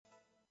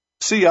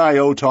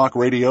CIO Talk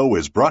Radio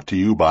is brought to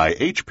you by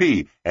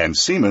HP and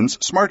Siemens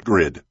Smart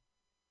Grid.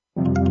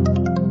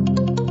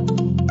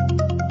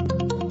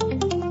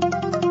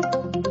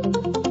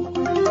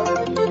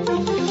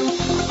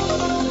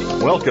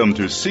 Welcome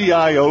to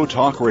CIO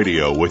Talk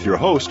Radio with your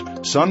host,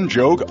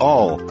 Sanjog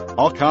Aul.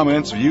 All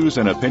comments, views,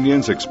 and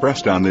opinions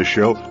expressed on this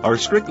show are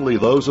strictly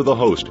those of the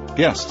host,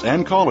 guests,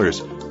 and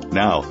callers.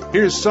 Now,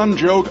 here's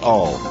Sanjog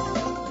Aul.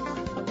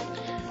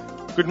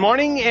 Good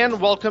morning and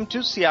welcome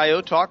to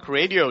CIO Talk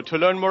Radio. To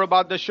learn more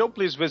about the show,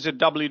 please visit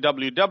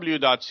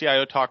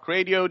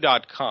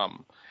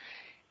www.ciotalkradio.com.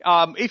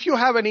 If you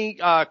have any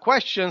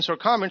questions or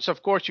comments,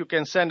 of course, you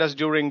can send us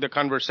during the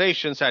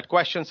conversations at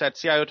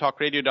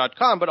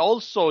questions@ciotalkradio.com, but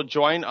also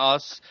join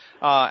us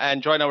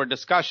and join our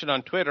discussion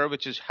on Twitter,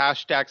 which is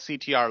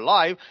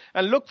 #CTRLive,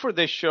 and look for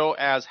this show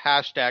as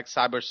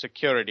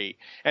 #cybersecurity.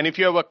 And if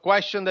you have a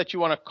question that you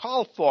want to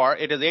call for,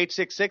 it is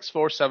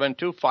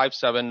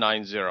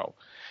 866-472-5790.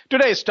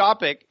 Today's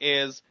topic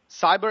is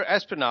cyber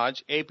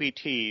espionage,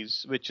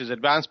 APTs, which is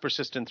advanced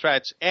persistent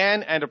threats,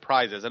 and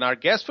enterprises. And our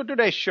guests for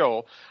today's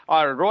show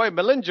are Roy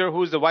Mellinger,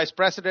 who is the Vice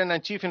President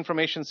and Chief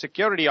Information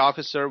Security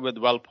Officer with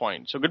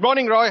Wellpoint. So good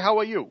morning, Roy. How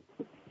are you?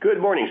 Good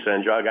morning,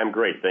 Sanjog. I'm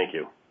great. Thank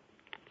you.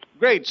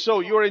 Great. So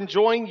you're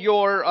enjoying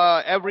your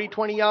every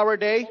 20-hour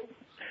day?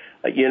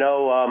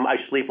 I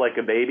sleep like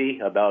a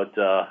baby, about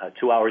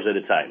 2 hours at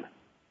a time.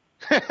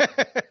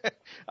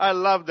 I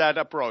love that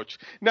approach.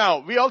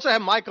 Now, we also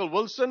have Michael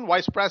Wilson,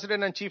 Vice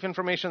President and Chief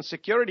Information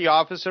Security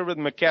Officer with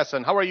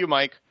McKesson. How are you,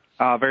 Mike?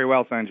 Very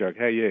well, Sanjog.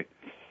 How are you?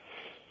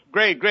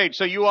 Great.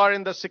 So you are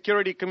in the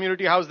security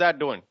community. How's that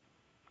doing?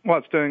 Well,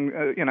 it's doing,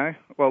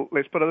 well,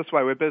 let's put it this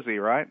way. We're busy,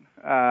 right?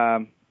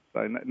 So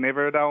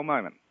never a dull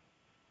moment.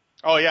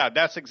 Oh, yeah,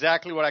 that's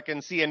exactly what I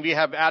can see. And we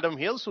have Adam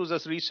Hils, who's a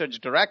Research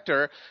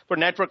Director for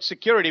Network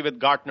Security with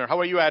Gartner. How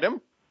are you,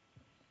 Adam?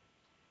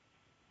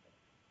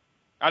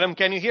 Adam,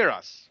 can you hear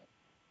us?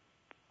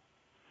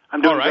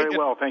 I'm doing very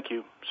well, thank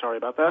you. Sorry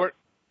about that.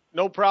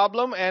 No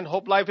problem, and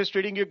hope life is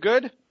treating you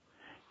good?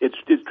 It's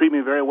treating me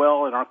very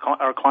well, and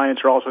our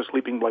clients are also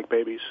sleeping like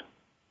babies.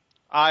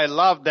 I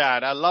love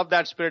that. I love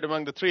that spirit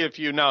among the three of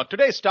you. Now,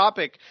 today's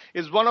topic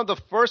is one of the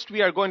first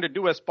we are going to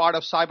do as part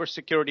of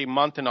Cybersecurity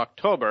Month in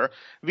October.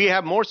 We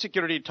have more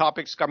security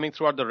topics coming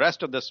throughout the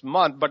rest of this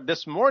month, but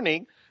this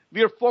morning,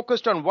 we are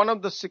focused on one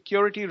of the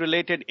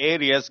security-related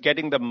areas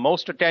getting the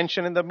most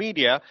attention in the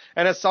media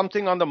and as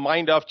something on the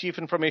mind of Chief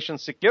Information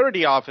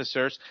Security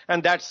Officers,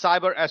 and that's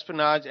cyber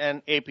espionage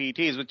and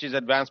APTs, which is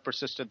advanced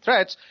persistent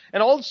threats,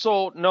 and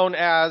also known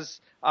as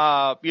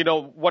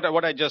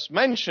what I just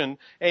mentioned.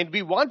 And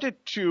we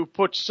wanted to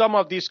put some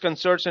of these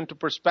concerns into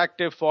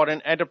perspective for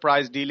an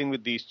enterprise dealing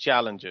with these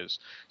challenges.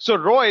 So,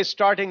 Roy,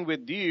 starting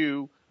with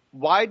you,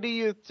 why do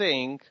you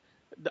think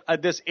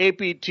this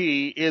APT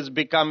is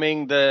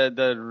becoming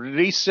the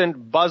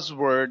recent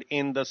buzzword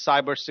in the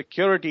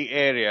cybersecurity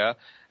area?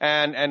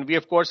 And we,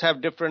 of course,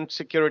 have different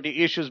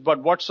security issues,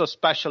 but what's so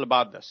special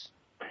about this?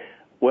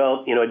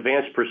 Well,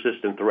 advanced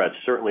persistent threats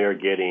certainly are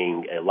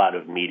getting a lot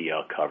of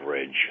media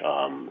coverage.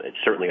 It's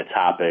certainly a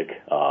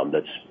topic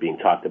that's being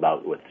talked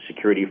about with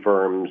security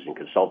firms and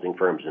consulting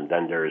firms and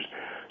vendors.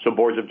 So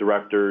boards of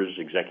directors,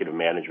 executive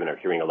management are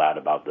hearing a lot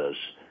about this.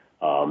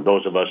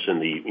 Those of us in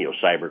the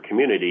cyber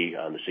community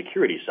on the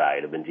security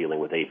side have been dealing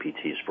with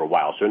APTs for a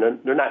while. So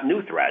they're not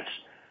new threats.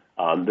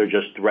 They're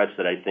just threats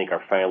that I think are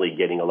finally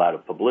getting a lot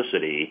of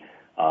publicity,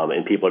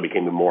 and people are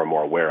becoming more and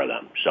more aware of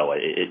them. So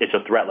it's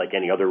a threat like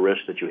any other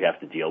risk that you have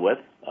to deal with,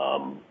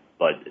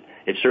 but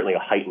it's certainly a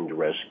heightened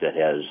risk that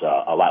has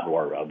a lot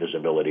more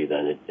visibility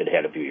than it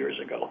had a few years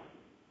ago.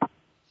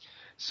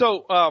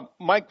 So,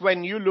 Mike,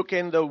 when you look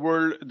in the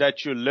world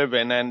that you live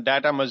in, and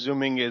that I'm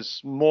assuming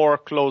is more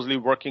closely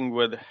working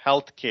with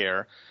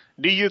healthcare,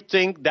 do you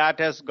think that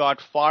has got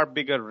far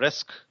bigger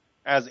risk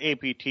as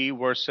APT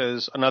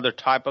versus another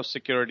type of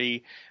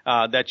security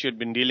that you'd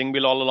been dealing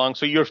with all along?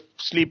 So you're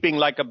sleeping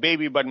like a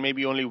baby, but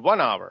maybe only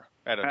 1 hour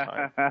at a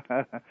time.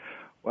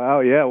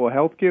 Well, yeah. Well,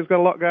 healthcare's got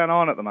a lot going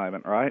on at the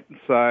moment, right?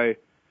 So,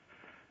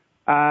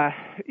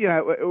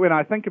 when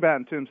I think about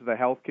in terms of the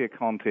healthcare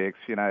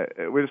context,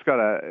 we've got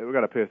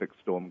a perfect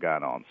storm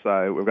going on.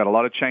 So we've got a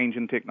lot of change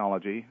in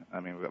technology. I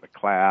mean, we've got the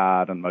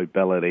cloud and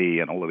mobility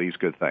and all of these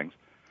good things.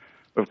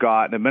 We've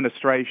got an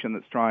administration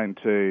that's trying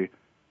to,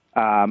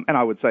 and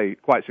I would say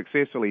quite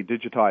successfully,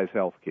 digitize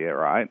healthcare,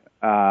 right?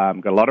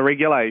 Got a lot of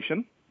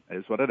regulation,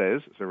 is what it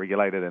is. It's a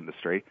regulated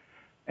industry.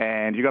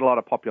 And you've got a lot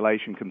of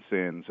population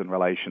concerns in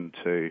relation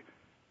to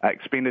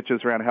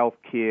expenditures around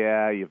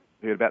healthcare. You've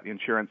heard about the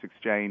insurance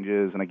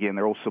exchanges, and again,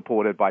 they're all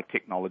supported by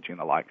technology and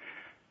the like.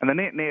 And the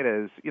net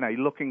is, you're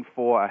looking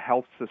for a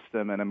health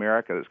system in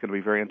America that's going to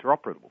be very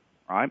interoperable,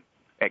 right?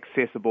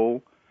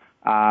 Accessible,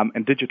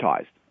 and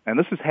digitized. And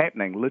this is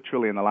happening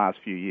literally in the last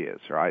few years,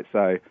 right?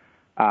 So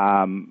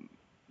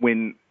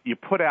when you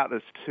put out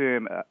this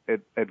term,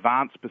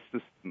 advanced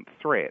persistent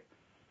threat,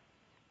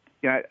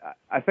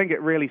 I think it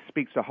really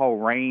speaks to a whole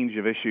range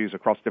of issues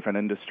across different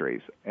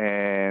industries.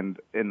 And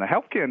in the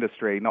healthcare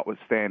industry,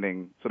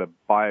 notwithstanding sort of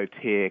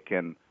biotech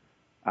and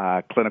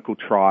clinical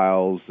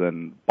trials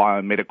and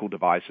biomedical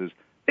devices.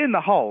 In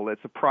the whole,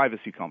 it's a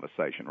privacy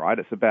conversation, right?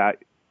 It's about,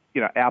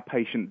 our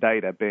patient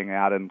data being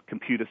out in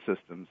computer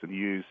systems and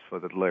used for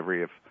the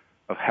delivery of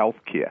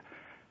healthcare.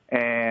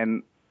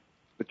 And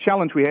the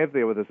challenge we have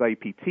there with this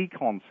APT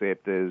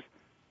concept is,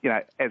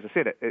 as I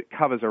said, it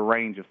covers a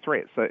range of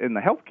threats. So in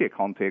the healthcare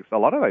context, a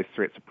lot of those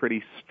threats are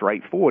pretty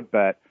straightforward,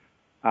 but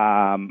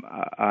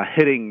are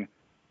hitting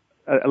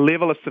a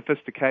level of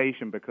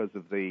sophistication because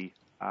of the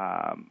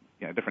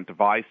different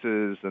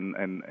devices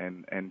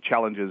and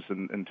challenges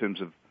in terms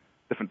of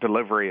different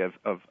delivery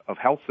of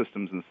health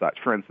systems and such.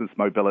 For instance,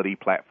 mobility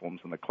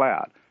platforms in the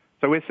cloud.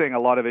 So we're seeing a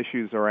lot of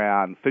issues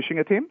around phishing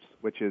attempts,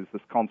 which is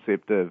this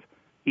concept of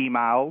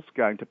emails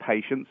going to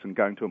patients and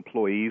going to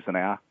employees in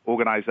our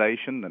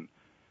organization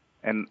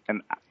and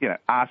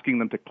asking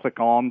them to click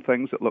on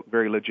things that look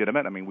very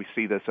legitimate. I mean, we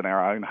see this in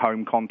our own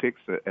home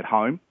context at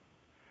home.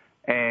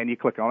 And you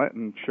click on it,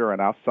 and sure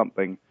enough,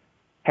 something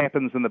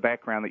happens in the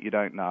background that you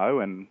don't know,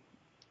 and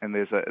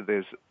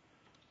there's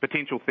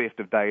potential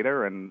theft of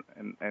data and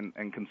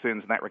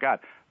concerns in that regard.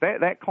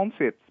 That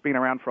concept's been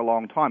around for a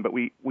long time, but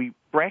we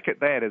bracket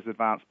that as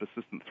advanced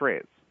persistent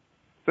threats.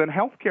 So in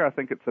healthcare, I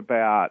think it's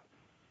about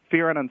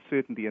fear and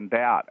uncertainty and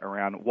doubt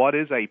around what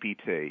is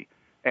APT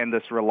and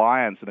this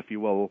reliance, and if you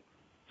will,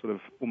 sort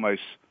of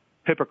almost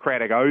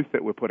Hippocratic oath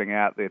that we're putting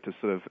out there to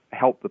sort of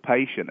help the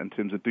patient in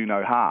terms of do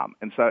no harm.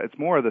 And so it's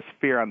more of this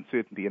fear,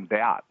 uncertainty, and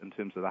doubt in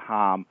terms of the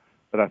harm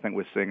that I think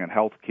we're seeing in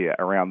healthcare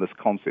around this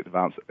concept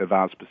of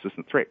advanced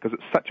persistent threat, because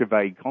it's such a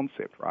vague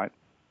concept, right?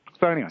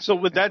 So anyway. So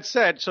with that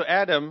said,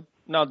 Adam,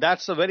 now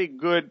that's a very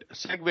good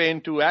segue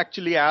into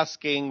actually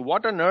asking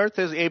what on earth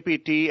is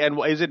APT and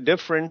is it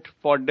different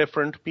for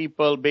different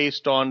people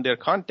based on their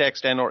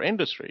context and or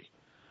industry?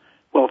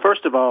 Well,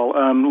 first of all,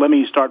 let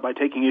me start by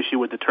taking issue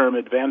with the term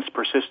advanced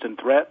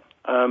persistent threat.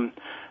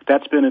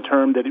 That's been a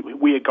term that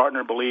we at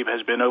Gartner believe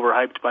has been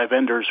overhyped by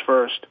vendors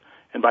first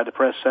and by the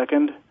press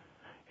second,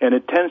 and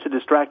it tends to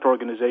distract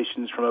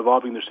organizations from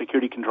evolving their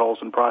security controls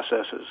and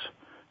processes.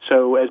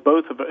 So as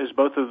both of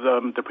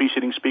the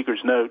preceding speakers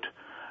note,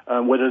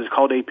 whether it's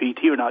called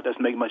APT or not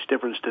doesn't make much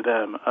difference to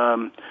them.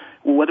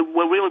 What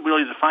we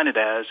really define it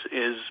as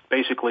is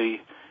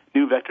basically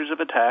new vectors of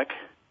attack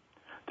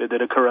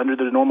that occur under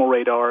the normal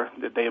radar,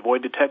 that they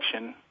avoid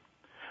detection.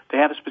 They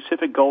have a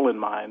specific goal in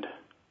mind.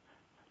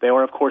 They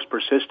are, of course,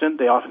 persistent.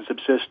 They often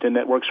subsist in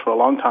networks for a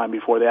long time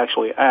before they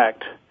actually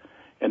act,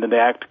 and then they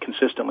act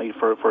consistently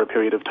for a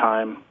period of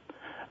time.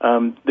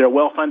 They're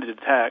well-funded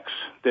attacks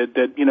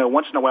that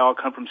once in a while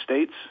come from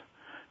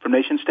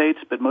nation states,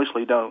 but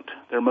mostly don't.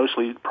 They're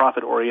mostly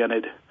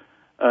profit-oriented.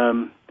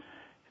 The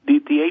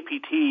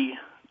APT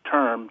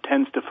term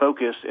tends to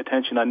focus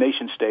attention on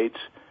nation states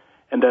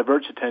and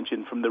diverts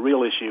attention from the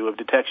real issue of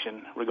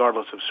detection,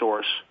 regardless of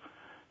source.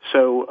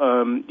 So,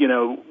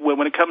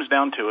 when it comes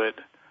down to it,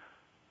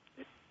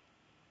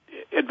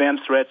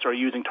 advanced threats are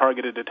using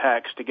targeted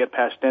attacks to get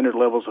past standard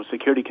levels of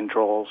security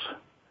controls,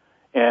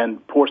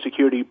 and poor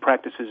security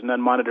practices and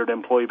unmonitored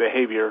employee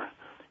behavior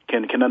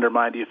can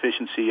undermine the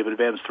efficiency of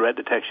advanced threat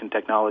detection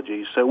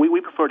technologies. So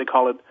we prefer to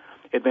call it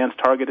advanced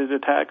targeted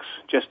attacks,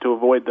 just to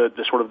avoid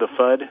the sort of the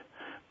FUD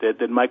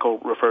that Michael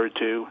referred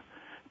to.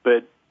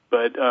 But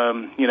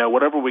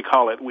whatever we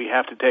call it, we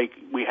have to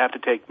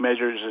take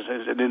measures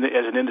as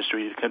an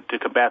industry to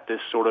combat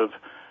this sort of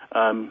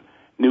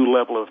new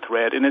level of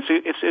threat. And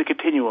it's a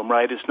continuum,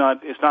 right? It's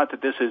not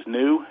that this is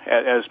new,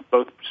 as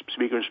both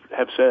speakers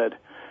have said.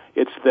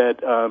 It's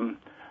that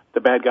the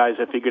bad guys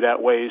have figured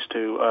out ways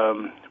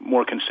to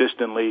more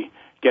consistently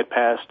get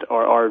past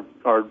our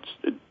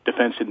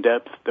defense in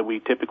depth that we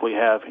typically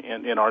have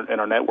in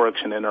our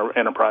networks and in our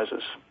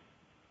enterprises.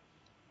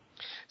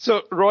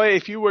 So, Roy,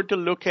 if you were to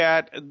look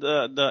at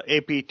the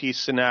APT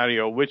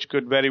scenario, which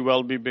could very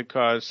well be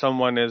because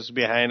someone is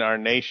behind our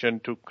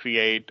nation to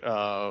create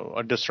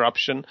a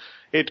disruption,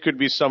 it could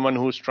be someone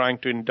who's trying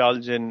to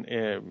indulge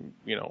in,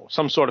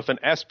 some sort of an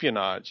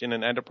espionage in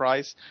an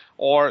enterprise,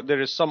 or there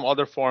is some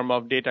other form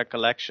of data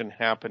collection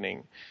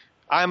happening.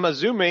 I'm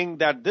assuming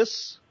that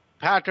this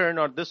pattern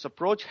or this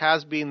approach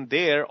has been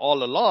there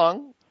all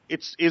along.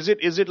 Is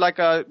it like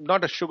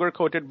not a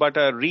sugar-coated but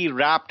a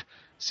rewrapped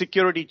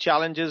security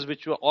challenges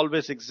which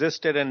always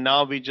existed, and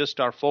now we just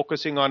are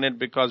focusing on it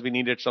because we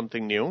needed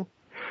something new?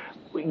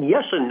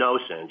 Yes and no,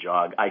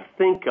 Sanjog. I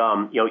think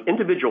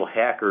individual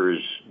hackers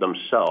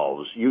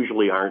themselves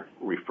usually aren't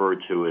referred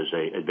to as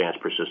an advanced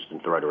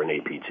persistent threat or an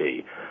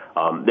APT.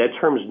 That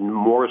term is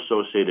more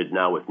associated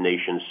now with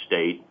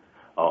nation-state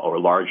or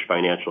large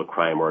financial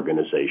crime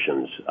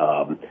organizations.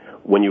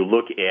 When you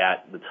look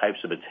at the types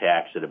of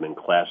attacks that have been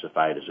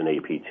classified as an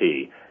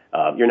APT,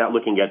 you're not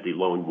looking at the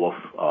lone wolf,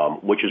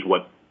 which is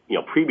what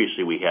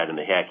previously we had in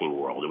the hacking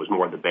world. It was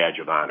more the badge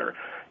of honor.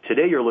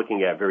 Today you're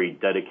looking at very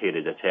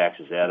dedicated attacks,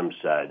 as Adam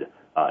said,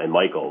 and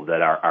Michael,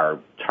 that are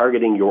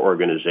targeting your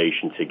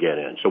organization to get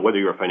in. So whether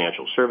you're a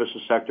financial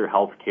services sector,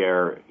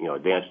 healthcare,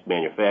 advanced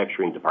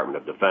manufacturing, Department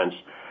of Defense,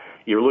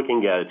 you're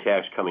looking at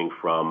attacks coming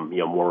from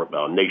more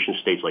nation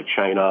states like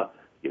China,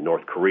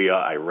 North Korea,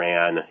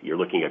 Iran. You're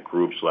looking at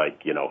groups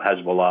like,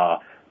 Hezbollah,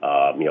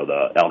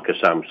 the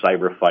Al-Qassam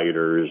cyber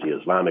fighters, the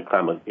Islamic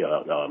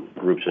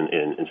groups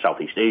in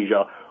Southeast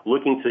Asia,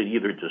 looking to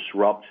either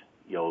disrupt,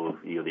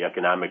 the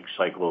economic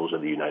cycles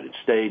of the United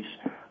States,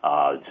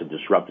 to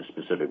disrupt a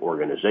specific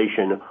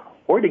organization,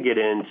 or to get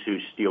in to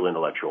steal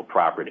intellectual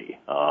property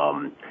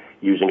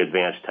using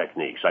advanced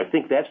techniques. I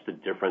think that's the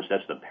difference.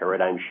 That's the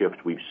paradigm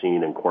shift we've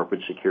seen in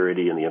corporate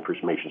security and the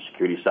information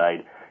security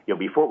side.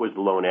 Before it was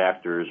the lone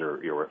actors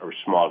or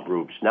small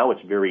groups. Now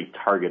it's very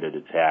targeted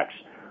attacks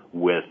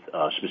with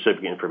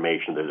specific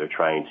information that they're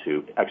trying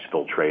to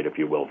exfiltrate, if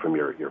you will, from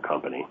your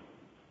company.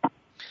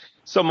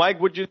 So, Mike,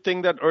 would you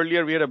think that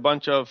earlier we had a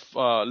bunch of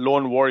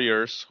lone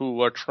warriors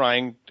who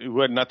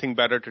had nothing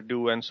better to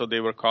do, and so they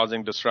were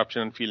causing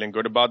disruption and feeling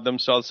good about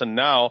themselves, and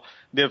now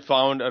they've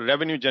found a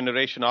revenue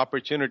generation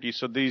opportunity,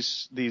 so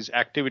these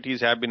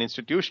activities have been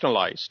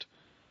institutionalized,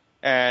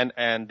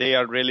 and they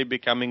are really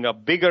becoming a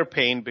bigger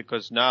pain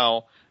because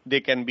now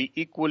they can be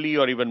equally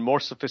or even more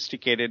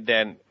sophisticated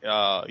than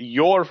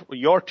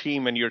your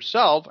team and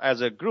yourself as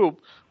a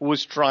group who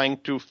is trying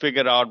to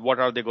figure out what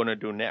are they going to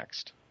do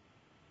next.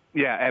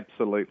 Yeah,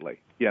 absolutely.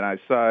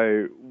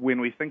 So when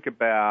we think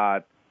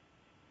about,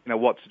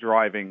 what's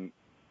driving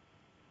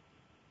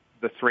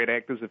the threat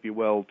actors, if you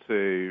will,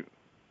 to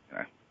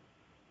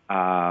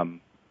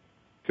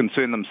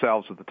concern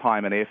themselves with the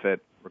time and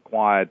effort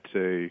required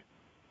to,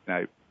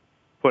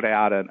 put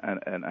out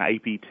an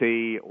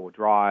APT or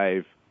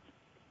drive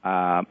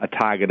a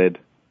targeted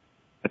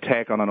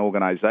attack on an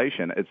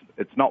organization,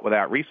 it's not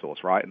without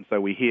resource, right? And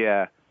so we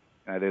hear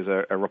there's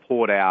a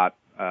report out.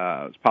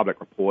 It's a public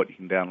report. You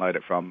can download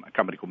it from a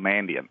company called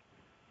Mandiant.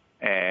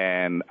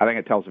 And I think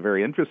it tells a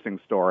very interesting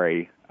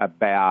story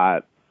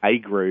about a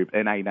group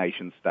in a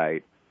nation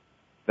state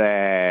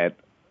that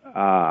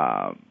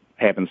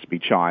happens to be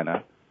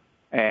China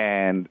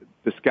and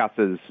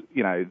discusses,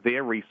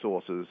 their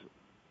resources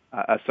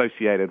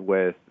associated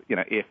with,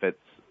 efforts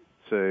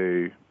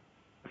to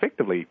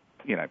effectively,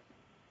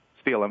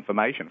 steal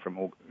information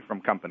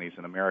from companies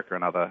in America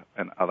and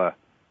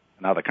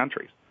other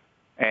countries.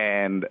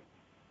 And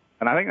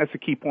I think that's a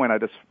key point I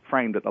just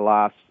framed at the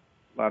last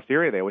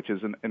area there, which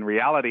is in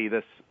reality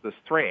this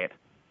threat.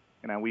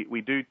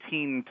 We do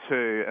tend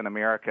to in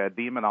America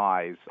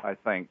demonize, I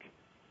think,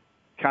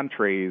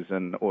 countries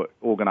and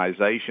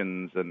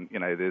organizations, and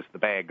there's the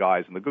bad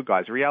guys and the good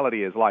guys. The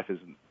reality is life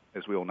isn't,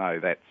 as we all know,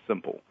 that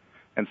simple.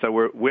 And so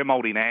we're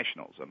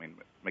multinationals. I mean,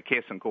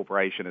 McKesson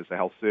Corporation is a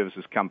health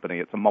services company.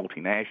 It's a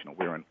multinational.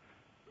 We're in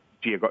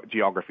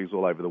geographies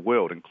all over the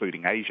world,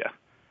 including Asia.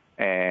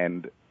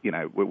 And,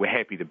 we're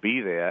happy to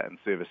be there and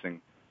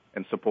servicing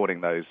and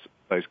supporting those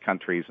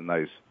countries and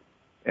those,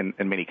 in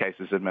many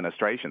cases,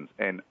 administrations.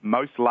 And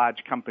most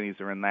large companies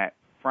are in that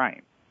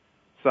frame.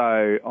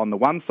 So on the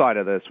one side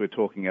of this, we're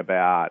talking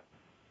about,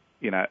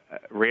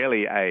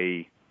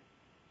 really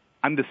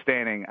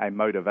understanding a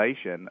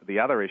motivation. The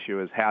other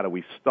issue is how do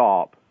we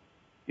stop,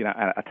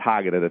 a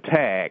targeted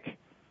attack?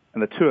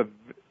 And the two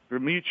are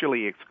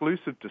mutually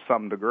exclusive to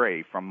some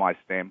degree from my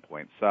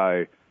standpoint.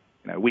 So,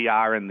 we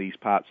are in these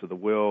parts of the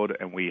world,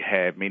 and we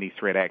have many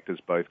threat actors,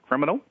 both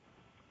criminal,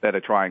 that are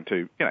trying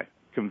to,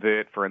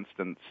 convert, for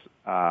instance,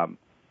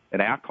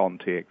 in our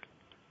context,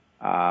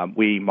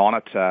 we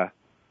monitor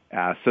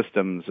our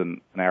systems and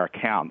our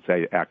accounts,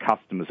 our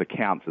customers'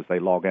 accounts as they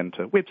log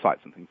into websites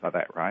and things like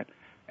that, right?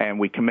 And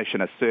we commission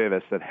a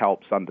service that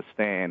helps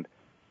understand,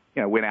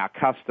 when our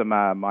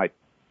customer might,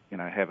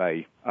 have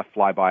a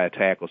flyby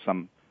attack or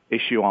some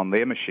issue on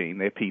their machine,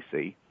 their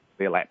PC,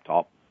 their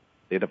laptop,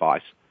 their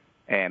device,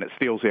 and it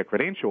steals their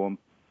credential and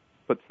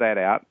puts that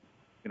out,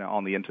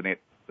 on the internet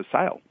for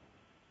sale.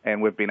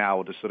 And we've been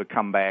able to sort of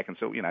come back and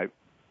say,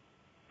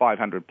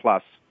 500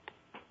 plus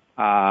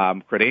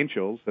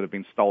credentials that have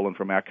been stolen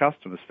from our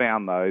customers,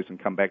 found those and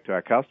come back to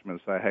our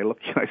customers and say, hey, look,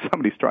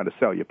 somebody's trying to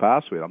sell your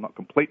password. I'm not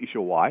completely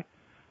sure why,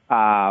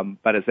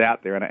 but it's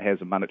out there and it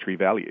has a monetary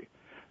value.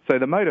 So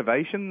the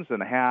motivations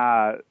and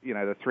how,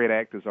 the threat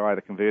actors are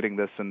either converting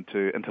this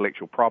into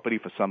intellectual property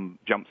for some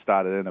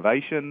jump-started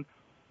innovation,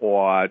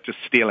 or just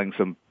stealing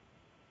some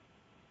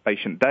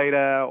patient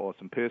data or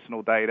some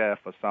personal data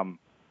for some,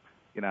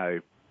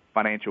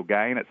 financial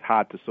gain. It's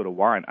hard to sort of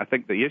warrant. I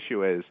think the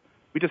issue is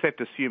we just have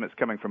to assume it's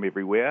coming from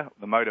everywhere.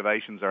 The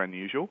motivations are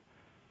unusual.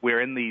 We're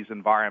in these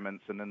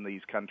environments and in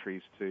these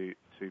countries to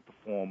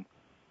perform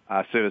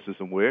services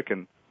and work,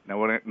 and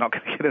we're not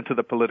going to get into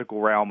the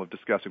political realm of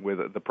discussing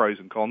whether the pros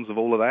and cons of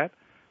all of that.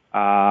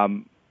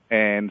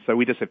 And so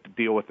we just have to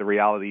deal with the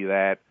reality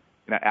that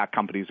our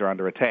companies are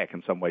under attack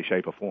in some way,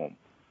 shape, or form.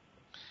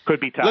 Could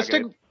be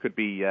targeted, could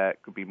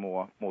be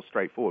more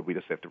straightforward. We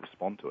just have to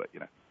respond to it,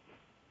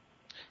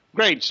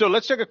 Great. So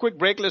let's take a quick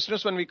break,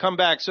 listeners, when we come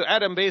back. So,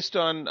 Adam, based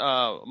on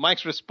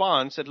Mike's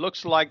response, it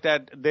looks like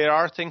that there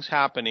are things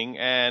happening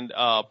and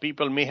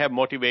people may have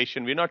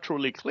motivation. We're not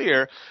truly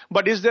clear.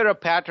 But is there a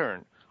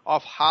pattern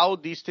of how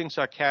these things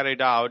are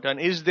carried out? And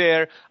is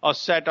there a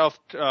set of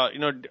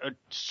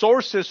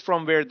sources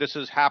from where this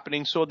is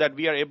happening so that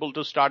we are able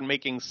to start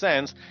making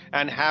sense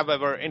and have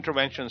our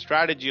intervention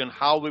strategy on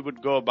how we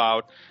would go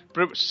about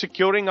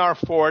securing our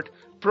fort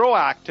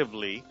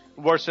proactively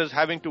versus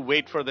having to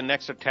wait for the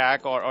next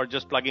attack or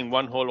just plugging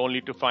one hole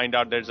only to find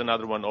out there's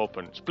another one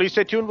open? So please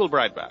stay tuned. We'll be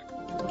right back.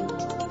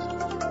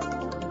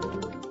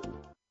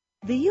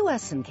 The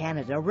U.S. and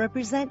Canada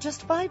represent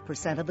just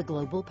 5% of the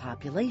global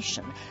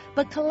population,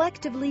 but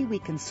collectively we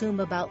consume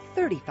about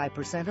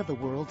 35% of the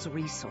world's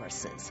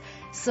resources.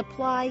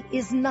 Supply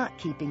is not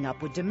keeping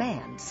up with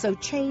demand, so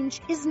change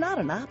is not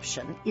an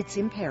option, it's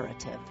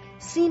imperative.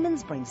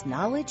 Siemens brings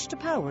knowledge to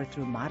power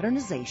through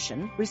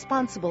modernization,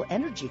 responsible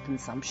energy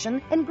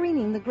consumption, and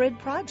greening the grid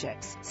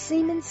projects.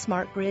 Siemens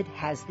Smart Grid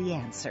has the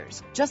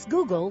answers. Just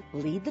Google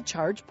Lead the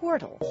Charge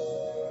portal.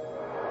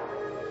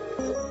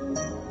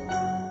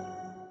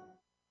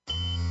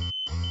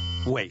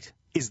 Wait,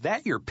 is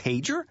that your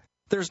pager?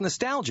 There's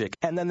nostalgic,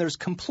 and then there's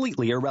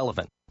completely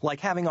irrelevant, like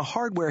having a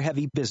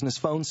hardware-heavy business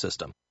phone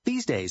system.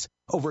 These days,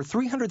 over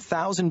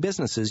 300,000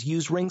 businesses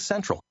use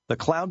RingCentral, the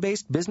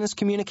cloud-based business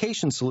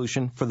communication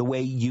solution for the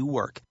way you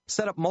work.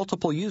 Set up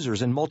multiple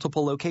users in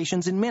multiple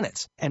locations in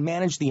minutes and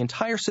manage the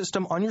entire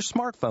system on your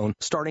smartphone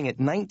starting at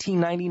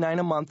 $19.99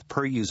 a month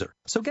per user.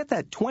 So get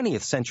that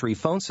 20th century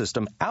phone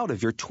system out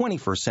of your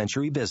 21st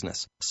century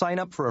business. Sign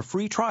up for a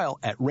free trial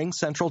at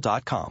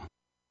ringcentral.com.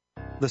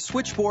 The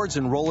switchboards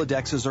and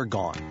Rolodexes are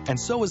gone, and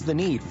so is the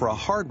need for a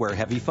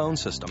hardware-heavy phone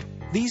system.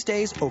 These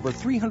days, over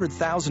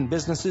 300,000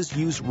 businesses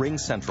use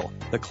RingCentral,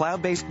 the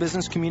cloud-based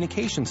business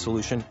communication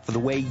solution for the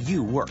way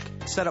you work.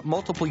 Set up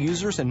multiple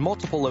users in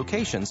multiple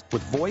locations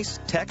with voice,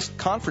 text,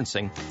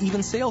 conferencing,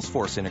 even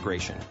Salesforce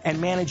integration, and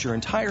manage your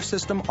entire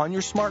system on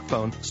your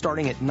smartphone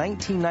starting at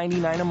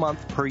 $19.99 a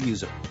month per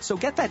user. So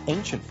get that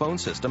ancient phone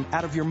system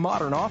out of your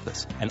modern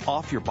office and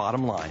off your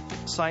bottom line.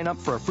 Sign up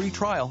for a free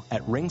trial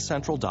at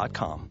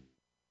ringcentral.com.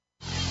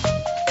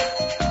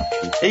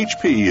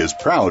 HP is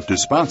proud to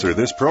sponsor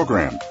this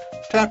program.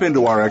 Tap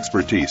into our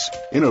expertise,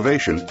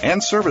 innovation,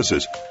 and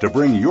services to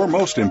bring your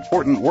most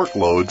important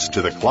workloads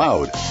to the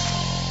cloud.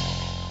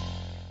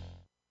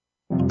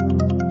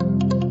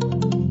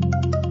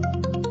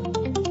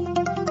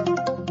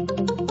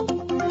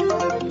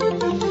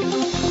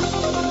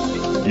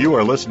 You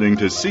are listening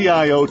to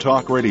CIO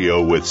Talk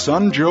Radio with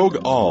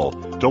Sanjog Aul.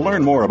 To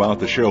learn more about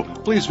the show,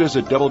 please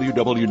visit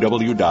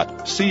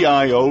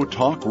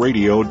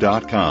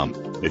www.ciotalkradio.com.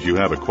 If you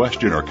have a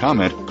question or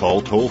comment,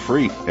 call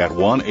toll-free at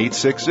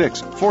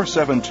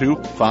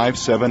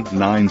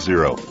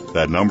 1-866-472-5790.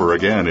 That number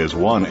again is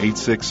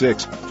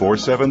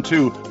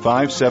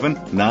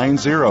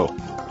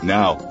 1-866-472-5790.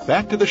 Now,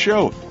 back to the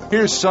show.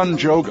 Here's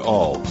Sanjog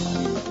Aul.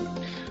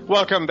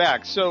 Welcome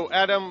back. So,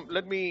 Adam,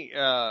 let me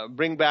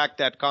bring back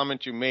that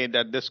comment you made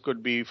that this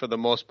could be, for the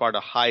most part, a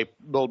hype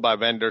built by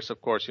vendors.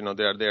 Of course,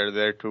 they're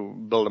there to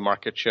build a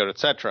market share,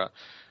 etc.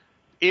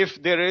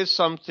 If there is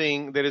some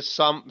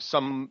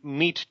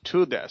meat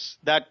to this,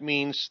 that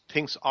means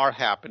things are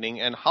happening.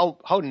 And how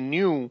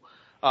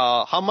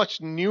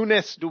much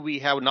newness do we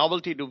have,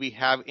 novelty do we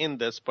have in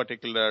this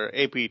particular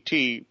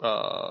APT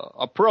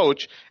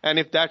approach? And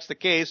if that's the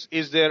case,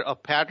 is there a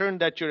pattern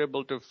that you're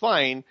able to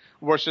find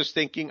versus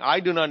thinking, I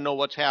do not know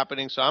what's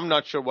happening, so I'm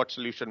not sure what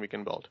solution we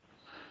can build?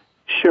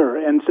 Sure,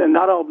 and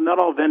not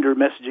all vendor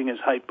messaging is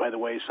hype, by the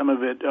way. Some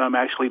of it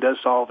actually does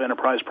solve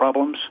enterprise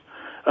problems.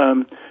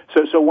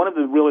 So one of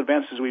the real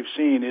advances we've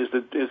seen is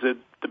that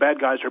the bad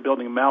guys are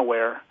building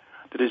malware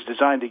that is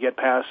designed to get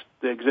past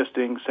the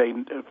existing, say,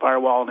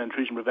 firewall and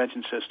intrusion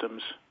prevention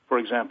systems, for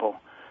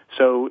example.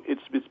 So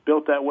it's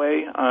built that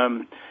way.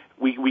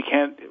 We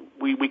can't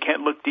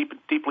look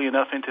deeply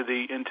enough into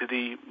the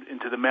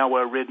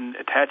malware-ridden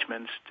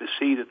attachments to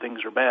see that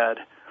things are bad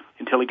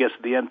until it gets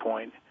to the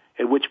endpoint.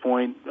 At which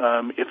point,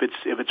 if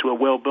it's a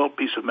well-built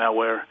piece of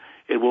malware,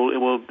 it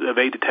will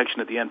evade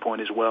detection at the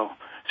endpoint as well.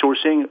 So we're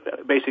seeing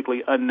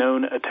basically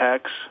unknown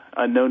attacks,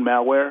 unknown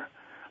malware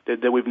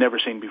that we've never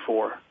seen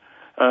before.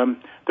 The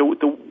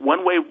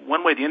one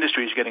way the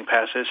industry is getting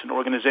past this, and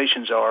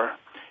organizations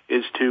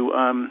is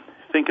to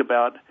think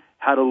about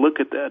how to look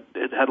at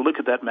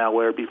that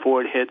malware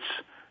before it hits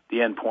the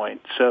endpoint.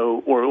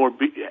 So,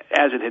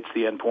 as it hits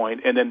the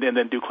endpoint, and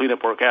then do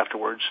cleanup work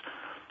afterwards.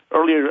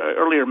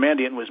 Earlier,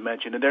 Mandiant was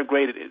mentioned, and they're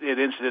great at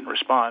incident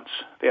response.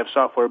 They have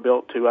software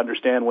built to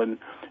understand when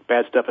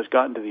bad stuff has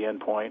gotten to the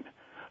endpoint.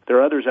 There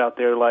are others out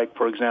there, like,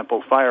 for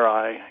example,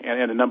 FireEye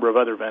and a number of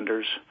other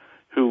vendors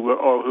who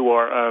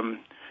are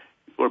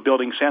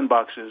building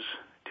sandboxes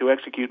to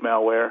execute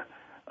malware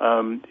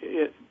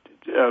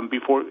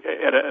before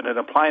at an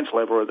appliance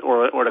level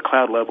or at a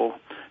cloud level,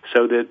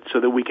 so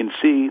that we can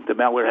see the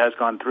malware has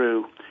gone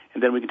through,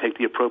 and then we can take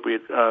the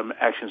appropriate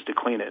actions to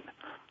clean it.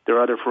 There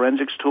are other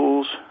forensics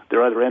tools, there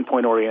are other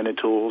endpoint-oriented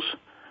tools,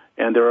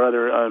 and there are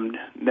other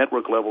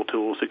network-level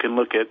tools that can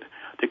look at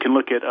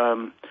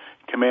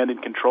command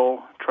and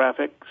control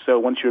traffic. So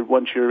once your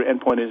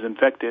endpoint is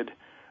infected,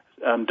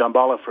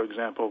 Damballa, for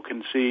example,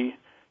 can see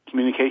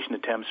communication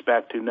attempts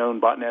back to known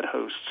botnet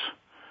hosts.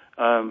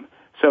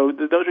 So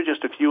those are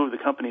just a few of the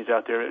companies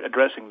out there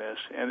addressing this,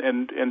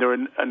 and there are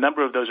a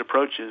number of those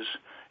approaches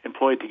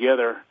employed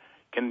together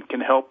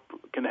can help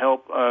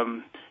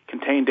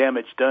contain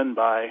damage done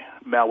by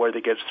malware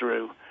that gets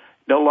through.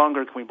 No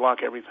longer can we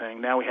block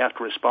everything. Now we have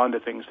to respond to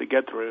things that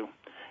get through,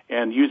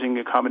 and using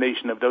a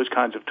combination of those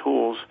kinds of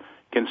tools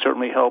can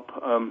certainly help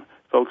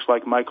folks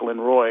like Michael and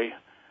Roy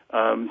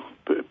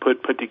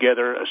put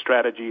together a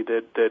strategy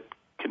that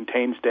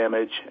contains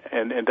damage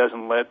and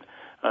doesn't let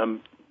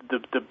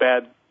the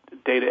bad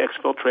data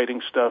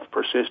exfiltrating stuff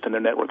persist in their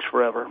networks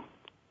forever.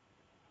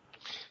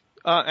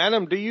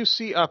 Adam, do you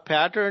see a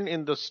pattern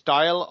in the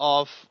style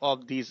of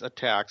these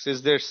attacks?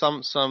 Is there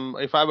some,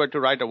 if I were to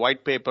write a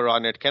white paper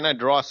on it, can I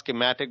draw a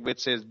schematic which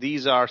says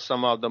these are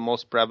some of the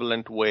most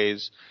prevalent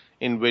ways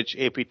in which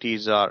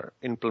APTs are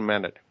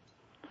implemented?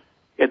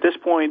 At this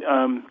point,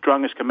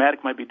 drawing a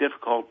schematic might be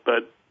difficult,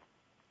 but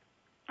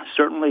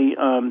certainly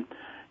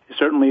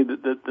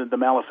the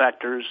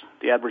malefactors,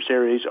 the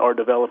adversaries, are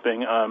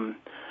developing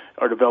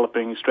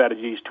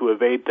strategies to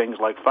evade things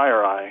like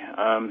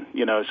FireEye.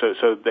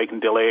 So they can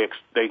delay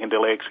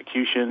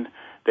execution.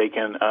 They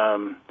can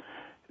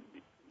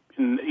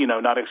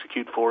not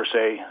execute for,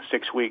 say,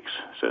 6 weeks.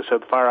 So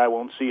the FireEye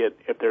won't see it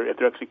if they're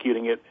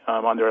executing it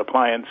on their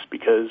appliance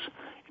because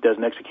it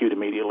doesn't execute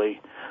immediately.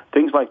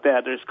 Things like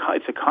that.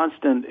 It's a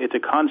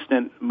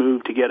constant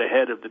move to get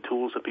ahead of the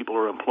tools that people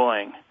are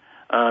employing.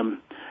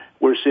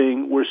 We're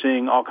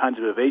seeing all kinds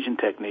of evasion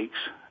techniques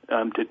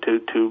so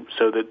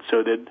that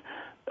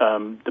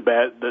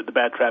the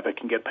bad traffic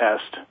can get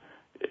past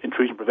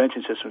intrusion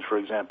prevention systems, for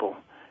example.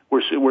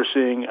 We're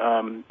seeing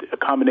a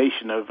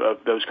combination of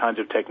those kinds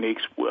of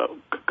techniques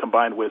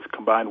combined with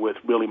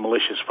really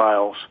malicious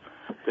files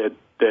that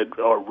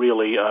are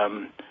really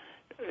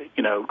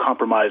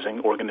compromising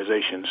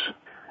organizations.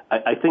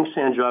 I think,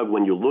 Sanjog,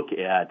 when you look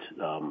at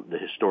the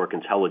historic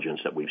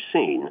intelligence that we've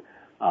seen,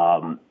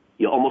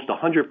 almost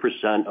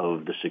 100%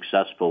 of the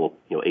successful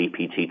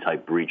APT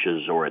type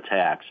breaches or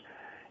attacks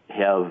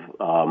have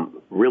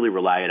really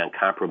relied on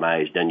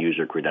compromised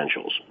end-user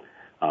credentials.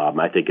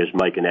 I think, as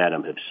Mike and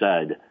Adam have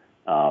said,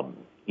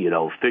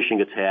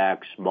 phishing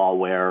attacks,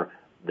 malware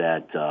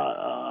that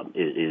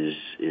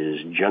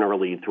is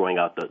generally throwing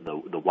out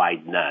the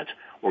wide net,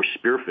 or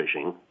spear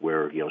phishing,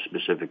 where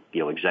specific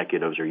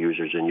executives or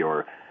users in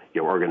your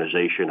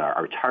organization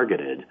are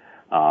targeted,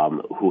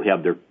 who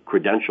have their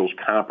credentials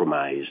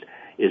compromised,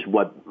 is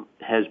what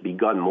has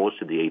begun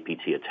most of the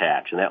APT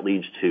attacks, and that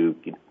leads to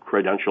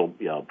credential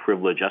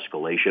privilege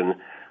escalation,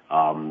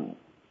 and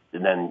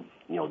then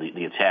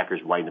the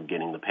attackers wind up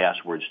getting the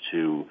passwords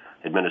to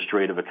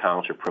administrative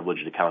accounts or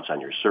privileged accounts on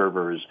your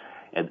servers,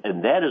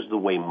 and that is the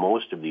way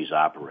most of these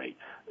operate.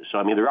 So,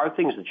 I mean, there are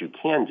things that you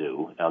can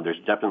do. There's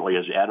definitely,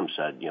 as Adam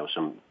said,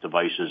 some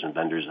devices and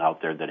vendors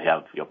out there that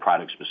have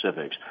product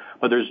specifics,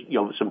 but there's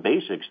some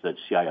basics that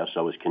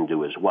CISOs can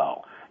do as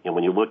well.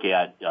 When you look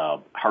at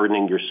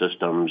hardening your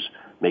systems,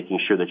 making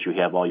sure that you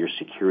have all your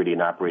security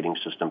and operating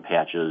system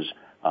patches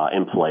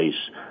in place,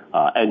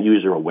 end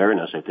user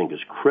awareness, I think, is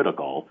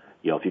critical.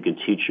 If you can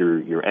teach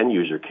your end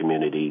user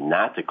community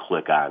not to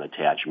click on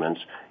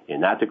attachments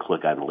and not to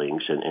click on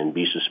links and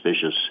be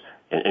suspicious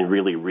and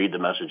really read the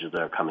messages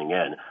that are coming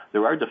in,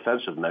 there are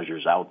defensive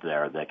measures out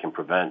there that can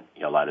prevent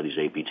a lot of these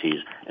APTs,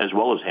 as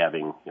well as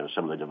having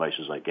some of the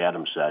devices, like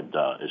Adam said,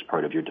 as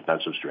part of your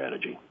defensive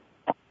strategy.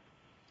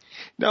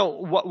 Now,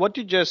 what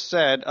you just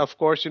said, of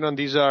course,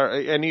 these are,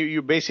 and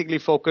you basically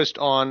focused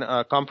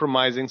on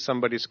compromising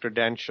somebody's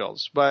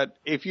credentials. But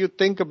if you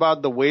think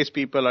about the ways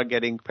people are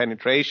getting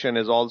penetration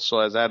is also,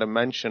 as Adam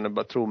mentioned,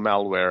 but through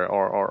malware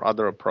or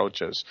other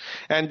approaches.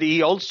 And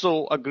he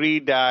also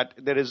agreed that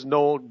there is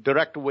no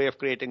direct way of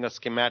creating a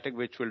schematic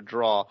which will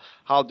draw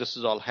how this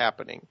is all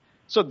happening.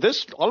 So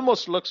this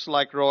almost looks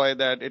like, Roy,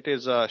 that it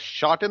is a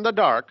shot in the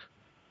dark,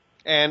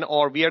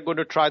 or we are going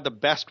to try the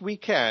best we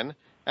can,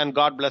 and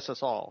God bless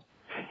us all.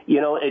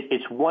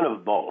 It's one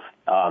of both.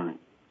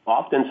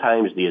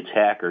 Oftentimes, the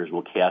attackers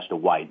will cast a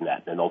wide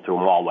net, and they'll throw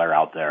malware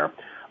out there.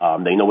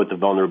 They know what the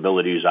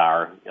vulnerabilities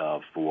are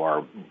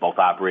for both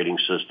operating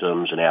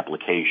systems and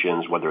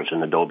applications, whether it's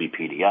an Adobe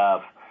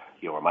PDF,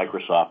 or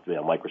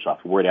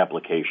Microsoft Word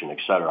application, et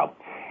cetera.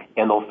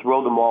 And they'll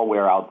throw the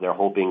malware out there,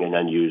 hoping an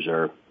end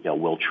user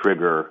will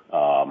trigger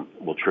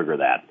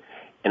that.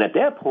 And at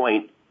that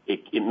point,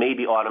 it may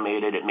be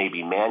automated, it may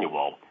be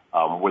manual,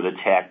 where the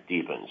attack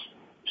deepens.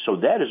 So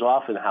that is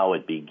often how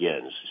it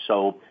begins.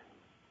 So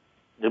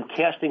the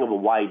casting of a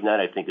wide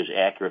net, I think, is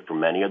accurate for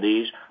many of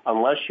these,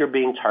 unless you're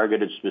being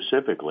targeted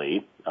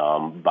specifically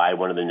by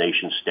one of the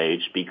nation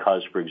states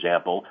because, for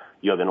example,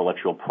 you have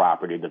intellectual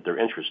property that they're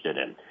interested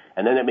in.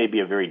 And then it may be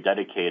a very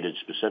dedicated,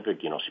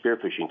 specific, spear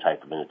phishing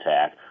type of an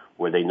attack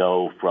where they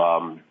know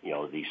from,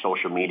 the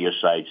social media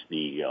sites,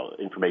 the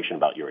information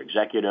about your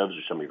executives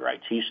or some of your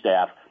IT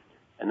staff,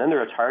 and then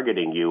they're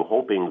targeting you,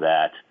 hoping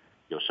that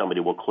somebody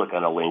will click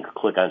on a link,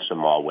 click on some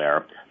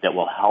malware that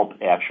will help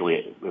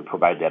actually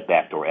provide that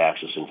backdoor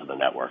access into the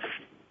network.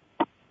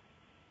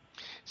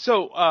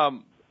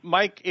 So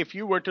Mike, if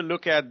you were to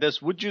look at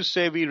this, would you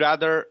say we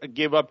rather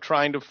give up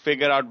trying to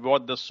figure out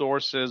what the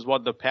source is,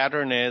 what the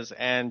pattern is,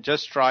 and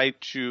just try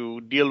to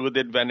deal with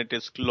it when it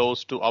is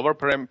close to our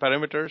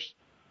perimeters?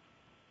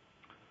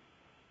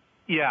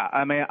 Yeah,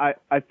 I mean,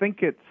 I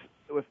think it's,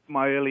 with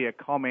my earlier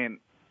comment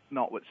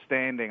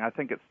notwithstanding, I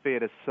think it's fair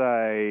to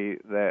say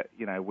that,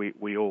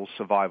 we all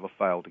survive or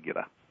fail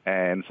together.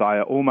 And so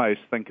I almost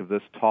think of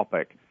this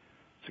topic,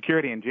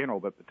 security in general,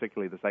 but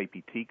particularly this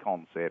APT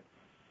concept,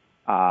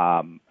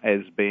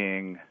 as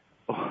being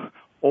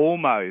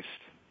almost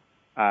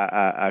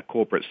a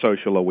corporate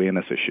social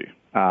awareness issue,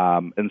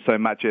 in so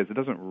much as it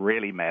doesn't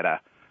really matter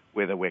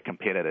whether we're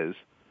competitors,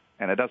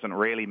 and it doesn't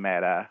really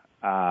matter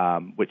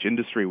which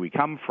industry we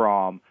come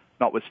from,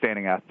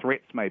 notwithstanding our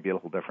threats may be a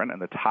little different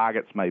and the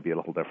targets may be a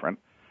little different.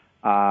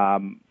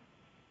 The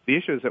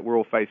issue is that we're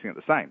all facing it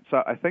the same.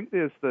 So I think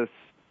there's this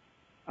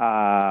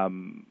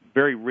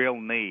very real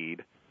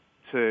need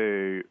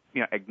to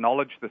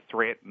acknowledge the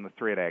threat and the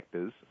threat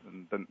actors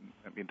and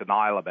be in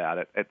denial about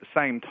it. At the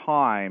same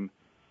time,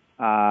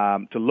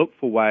 to look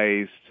for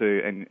ways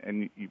to,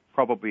 and you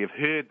probably have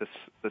heard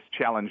this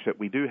challenge that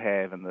we do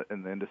have in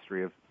the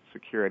industry of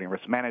security and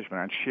risk management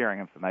around sharing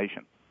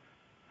information.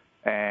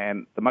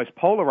 And the most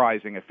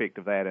polarizing effect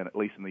of that, and at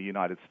least in the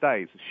United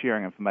States, is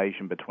sharing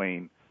information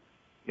between,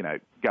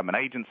 government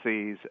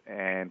agencies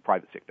and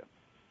private sector.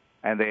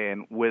 And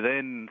then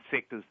within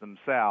sectors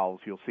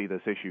themselves, you'll see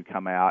this issue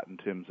come out in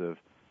terms of,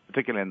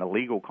 particularly in the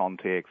legal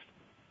context,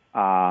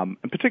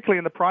 and particularly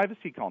in the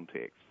privacy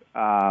context.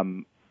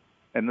 And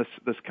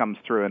this comes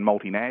through in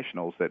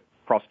multinationals that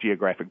cross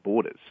geographic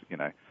borders.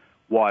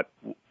 What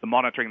the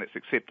monitoring that's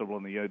acceptable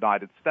in the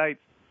United States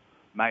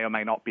may or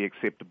may not be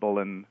acceptable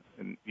in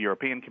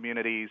European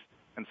communities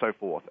and so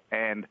forth.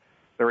 And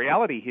the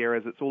reality here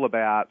is it's all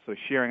about sort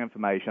of sharing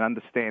information,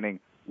 understanding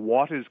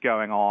what is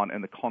going on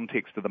in the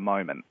context of the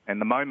moment,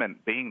 and the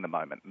moment being the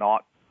moment,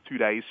 not 2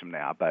 days from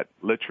now, but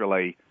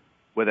literally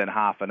within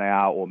half an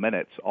hour or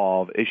minutes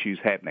of issues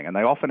happening. And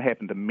they often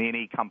happen to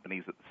many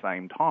companies at the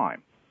same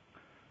time.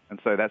 And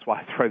so that's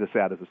why I throw this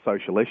out as a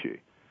social issue,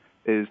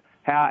 is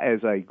how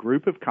as a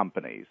group of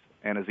companies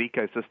and as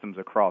ecosystems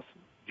across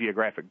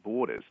geographic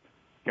borders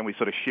can we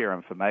sort of share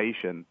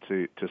information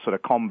to sort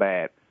of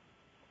combat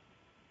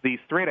these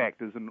threat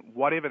actors and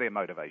whatever their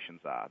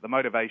motivations are. The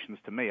motivations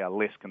to me are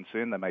less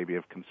concern. They may be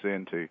of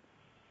concern to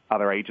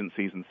other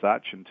agencies and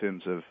such in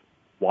terms of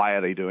why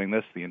are they doing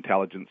this, the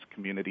intelligence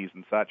communities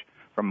and such.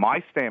 From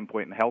my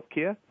standpoint in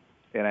healthcare,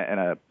 in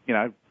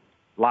a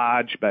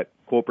large but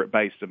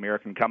corporate-based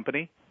American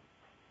company,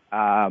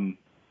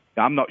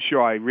 I'm not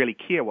sure I really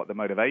care what the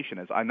motivation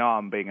is. I know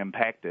I'm being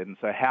impacted, and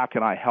so how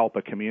can I help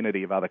a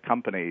community of other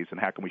companies, and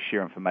how can we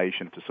share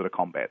information to sort of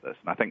combat this?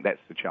 And I think that's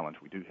the challenge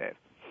we do have.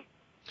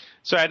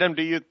 So, Adam,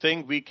 do you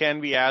think we can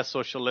be as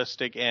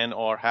socialistic and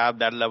or have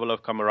that level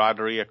of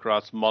camaraderie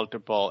across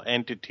multiple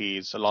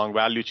entities, along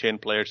value chain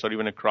players, or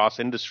even across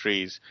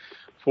industries,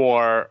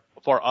 for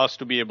us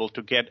to be able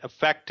to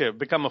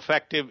become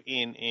effective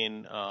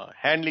in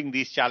handling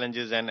these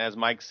challenges? And as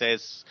Mike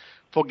says,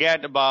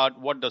 forget about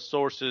what the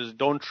source is.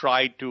 Don't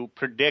try to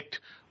predict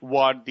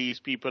what these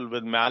people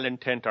with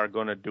malintent are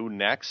going to do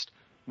next.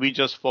 We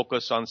just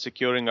focus on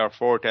securing our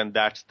fort, and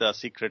that's the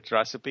secret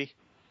recipe.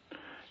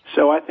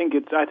 So I think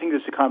it's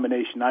a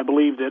combination. I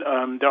believe that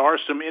there are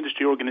some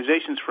industry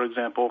organizations, for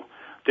example,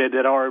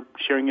 that are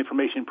sharing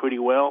information pretty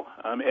well.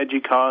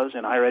 EDUCAUSE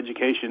in higher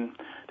education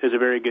does a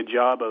very good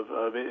job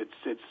of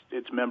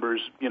its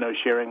members,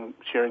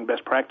 sharing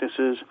best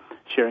practices,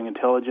 sharing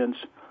intelligence,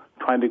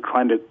 trying to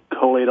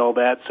collate all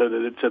that so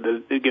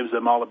that it gives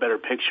them all a better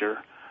picture.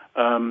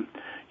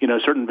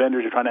 Certain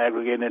vendors are trying to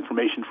aggregate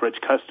information for its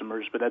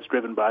customers, but that's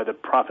driven by the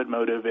profit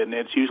motive, and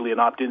it's usually an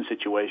opt-in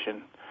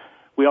situation.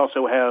 We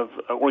also have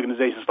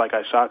organizations like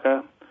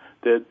ISACA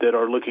that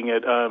are looking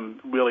at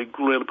really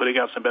putting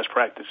out some best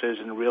practices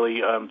and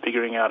really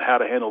figuring out how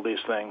to handle these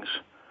things.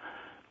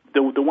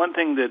 The one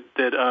thing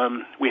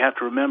that we have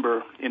to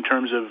remember in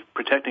terms of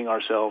protecting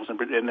ourselves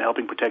and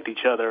helping protect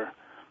each other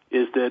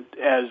is that,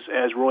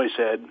 as Roy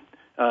said,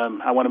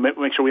 I want to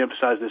make sure we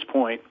emphasize this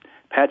point,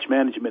 patch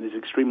management is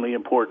extremely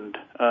important.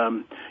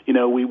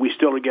 We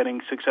still are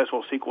getting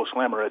successful SQL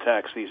slammer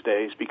attacks these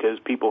days because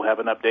people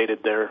haven't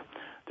updated their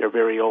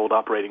very old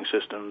operating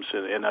systems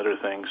and other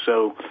things.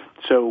 So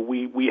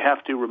we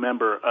have to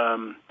remember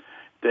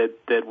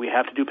that we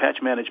have to do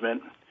patch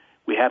management.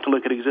 We have to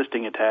look at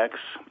existing attacks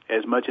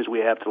as much as we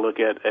have to look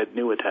at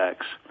new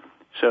attacks.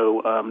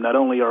 So not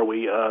only are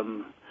we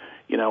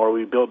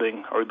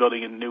building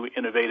a new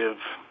innovative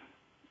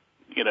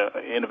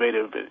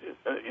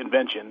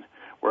invention,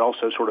 we're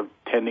also sort of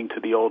tending to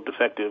the old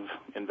defective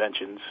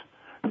inventions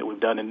that we've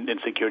done in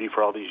security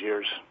for all these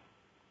years.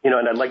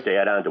 And I'd like to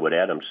add on to what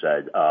Adam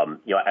said.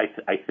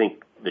 I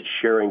think the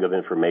sharing of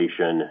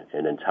information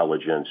and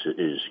intelligence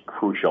is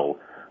crucial,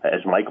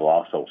 as Michael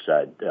also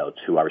said,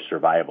 to our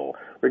survival,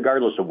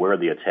 regardless of where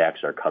the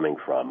attacks are coming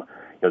from.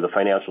 The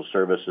financial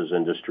services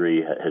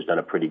industry has done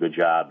a pretty good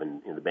job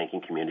in the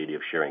banking community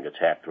of sharing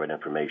attack threat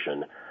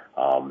information.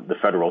 The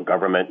federal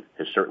government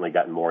has certainly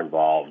gotten more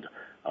involved,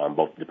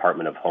 both the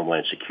Department of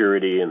Homeland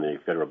Security and the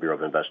Federal Bureau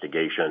of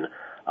Investigation.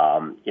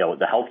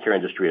 The healthcare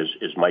industry,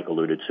 as Mike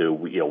alluded to,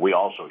 we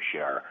also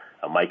share.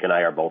 Mike and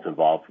I are both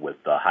involved with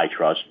High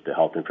Trust, the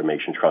Health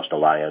Information Trust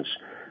Alliance.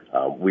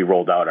 We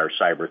rolled out our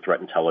Cyber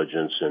Threat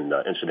Intelligence and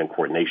Incident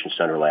Coordination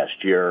Center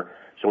last year.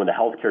 So in the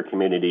healthcare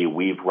community,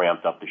 we've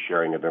ramped up the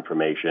sharing of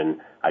information.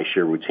 I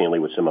share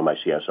routinely with some of my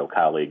CISO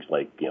colleagues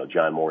like,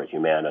 John Moore at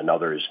Humana and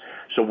others.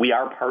 So we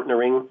are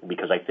partnering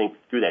because I think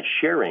through that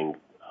sharing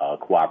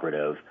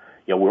cooperative,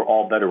 we're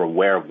all better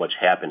aware of what's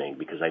happening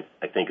because I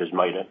think as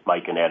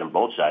Mike and Adam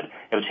both said,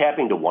 if it's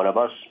happening to one of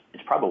us,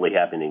 it's probably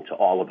happening to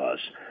all of us.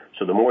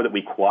 So the more that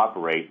we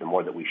cooperate, the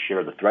more that we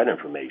share the threat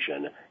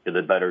information,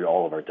 the better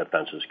all of our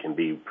defenses can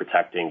be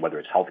protecting, whether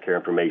it's healthcare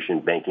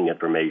information, banking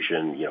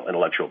information,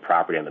 intellectual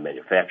property on the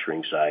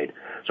manufacturing side.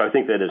 So I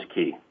think that is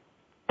key.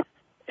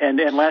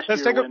 And last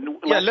year,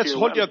 let's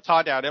hold your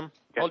thought, Adam.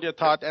 Hold your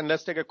thought, and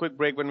let's take a quick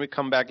break. When we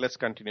come back, let's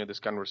continue this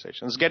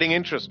conversation. It's getting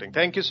interesting.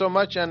 Thank you so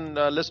much, and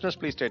listeners,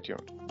 please stay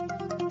tuned.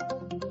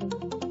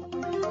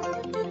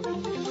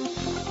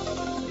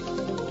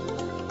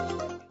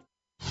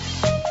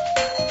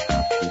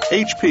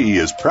 HP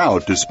is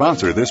proud to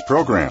sponsor this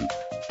program.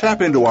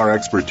 Tap into our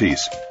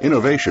expertise,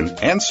 innovation,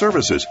 and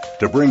services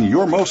to bring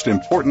your most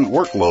important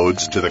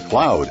workloads to the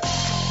cloud.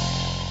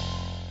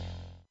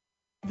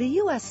 The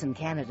U.S. and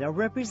Canada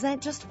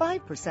represent just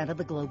 5% of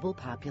the global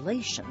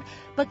population,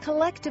 but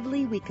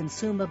collectively we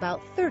consume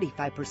about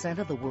 35%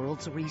 of the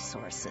world's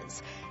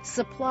resources.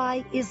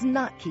 Supply is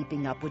not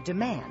keeping up with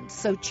demand,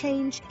 so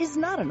change is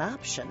not an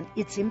option,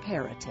 it's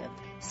imperative.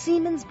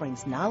 Siemens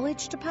brings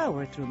knowledge to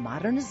power through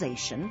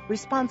modernization,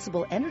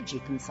 responsible energy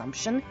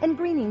consumption, and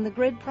greening the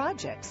grid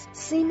projects.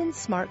 Siemens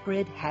Smart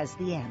Grid has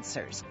the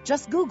answers.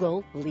 Just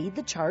Google Lead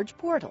the Charge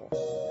portal.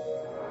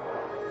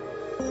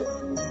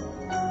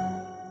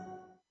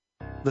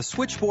 The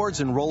switchboards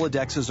and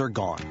Rolodexes are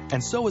gone,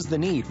 and so is the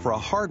need for a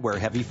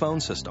hardware-heavy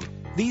phone system.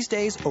 These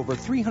days, over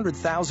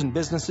 300,000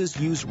 businesses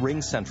use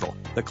RingCentral,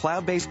 the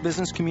cloud-based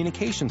business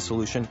communication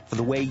solution for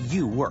the way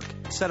you work.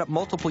 Set up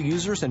multiple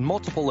users in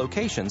multiple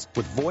locations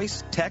with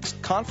voice,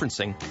 text,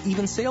 conferencing,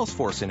 even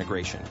Salesforce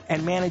integration,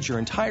 and manage your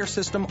entire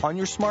system on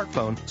your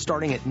smartphone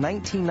starting at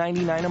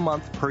 $19.99 a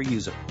month per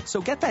user.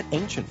 So get that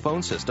ancient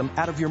phone system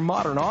out of your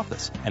modern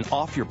office and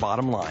off your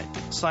bottom line.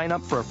 Sign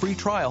up for a free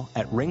trial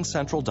at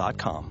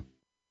ringcentral.com.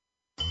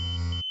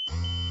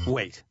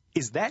 Wait,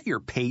 is that your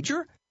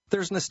pager?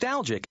 There's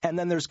nostalgic, and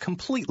then there's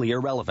completely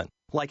irrelevant,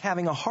 like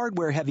having a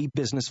hardware-heavy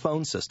business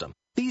phone system.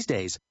 These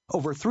days,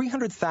 over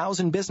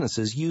 300,000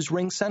 businesses use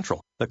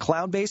RingCentral, the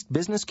cloud-based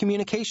business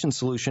communication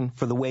solution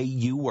for the way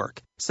you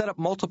work. Set up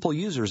multiple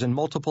users in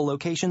multiple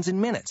locations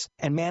in minutes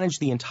and manage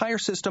the entire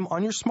system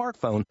on your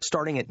smartphone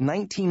starting at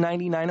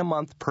 $19.99 a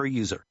month per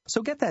user.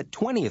 So get that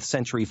 20th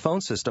century phone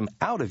system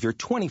out of your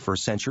 21st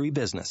century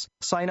business.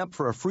 Sign up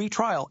for a free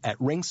trial at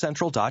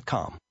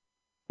ringcentral.com.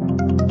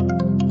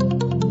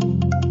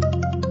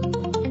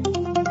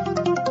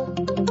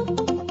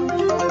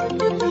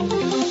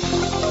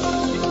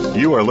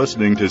 You are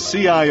listening to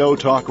CIO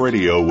Talk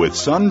Radio with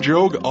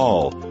Sanjog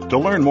Aul. To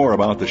learn more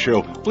about the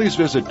show, please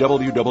visit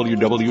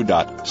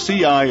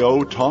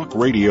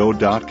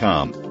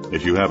www.ciotalkradio.com.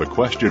 If you have a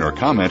question or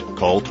comment,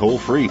 call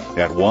toll-free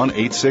at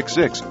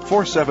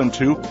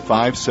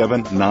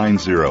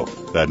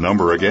 1-866-472-5790. That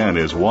number again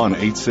is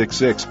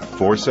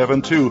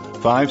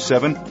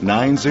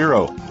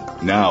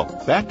 1-866-472-5790. Now,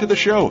 back to the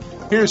show.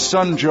 Here's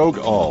Sanjog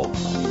Aul.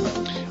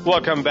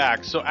 Welcome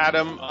back. So,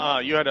 Adam,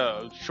 you had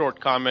a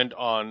short comment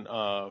on,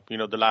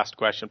 the last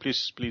question.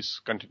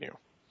 Please continue.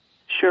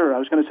 Sure. I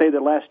was going to say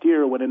that last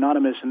year when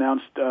Anonymous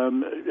announced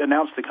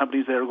the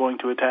companies they were going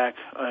to attack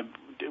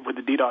with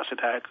the DDoS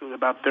attack,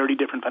 about 30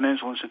 different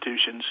financial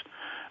institutions.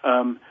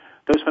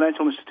 Those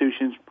financial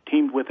institutions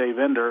teamed with a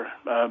vendor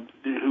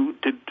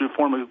to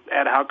form an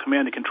ad hoc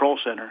command and control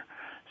center,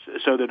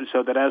 so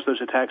that as those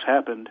attacks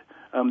happened,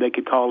 they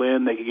could call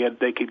in,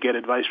 they could get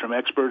advice from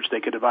experts, they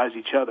could advise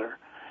each other.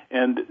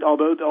 And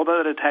although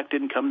that attack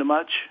didn't come to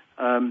much,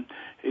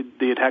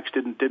 the attacks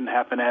didn't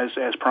happen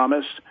as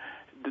promised.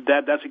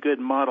 That's a good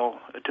model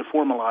to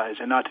formalize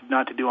and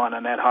not to do on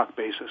an ad hoc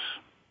basis.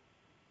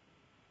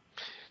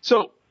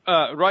 So,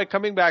 Roy,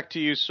 coming back to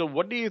you, so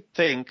what do you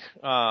think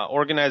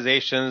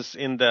organizations,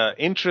 in the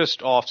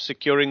interest of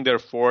securing their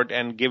fort,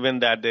 and given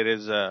that there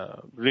is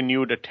a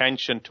renewed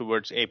attention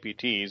towards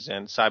APTs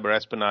and cyber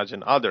espionage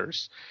and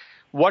others,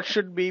 what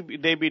should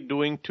they be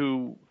doing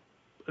to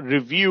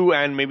review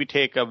and maybe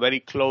take a very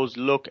close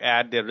look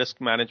at their risk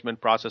management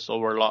process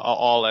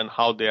overall and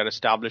how they are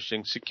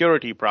establishing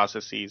security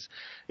processes?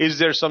 Is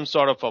there some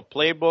sort of a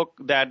playbook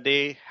that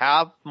they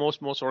have,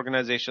 most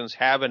organizations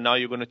have, and now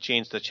you're going to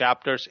change the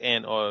chapters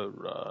and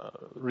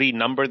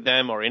renumber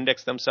them or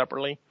index them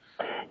separately?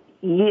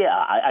 Yeah,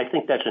 I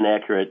think that's an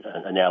accurate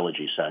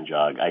analogy,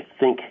 Sanjog. I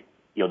think,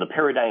 the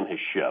paradigm has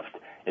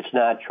shifted. It's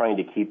not trying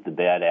to keep the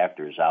bad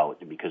actors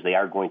out because they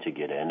are going to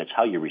get in. It's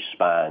how you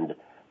respond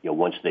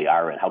once they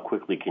are in, how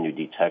quickly can you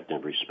detect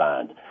and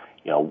respond?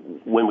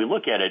 When we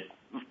look at it,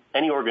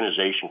 any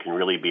organization can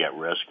really be at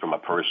risk from a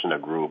person, a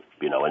group,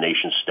 a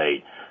nation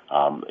state.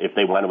 If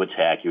they want to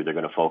attack you, they're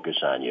going to focus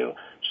on you.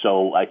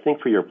 So I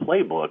think for your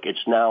playbook,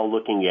 it's now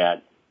looking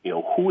at,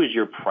 who is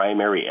your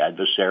primary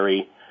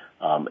adversary,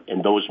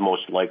 and those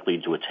most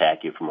likely to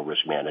attack you from a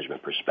risk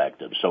management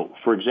perspective. So,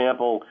 for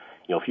example,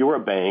 if you're a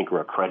bank or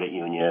a credit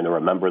union or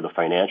a member of the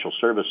financial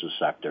services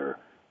sector,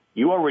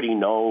 you already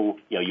know,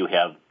 you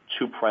have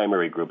two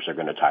primary groups that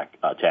are going to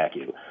attack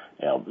you.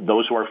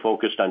 Those who are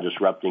focused on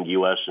disrupting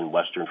U.S. and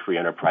Western free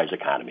enterprise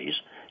economies,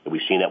 and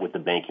we've seen that with the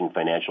banking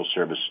financial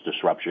service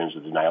disruptions,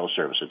 the denial of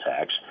service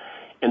attacks,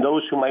 and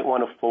those who might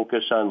want to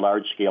focus on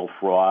large-scale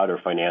fraud or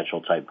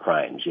financial-type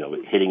crimes,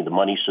 hitting the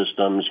money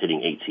systems, hitting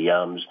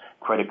ATMs,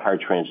 credit card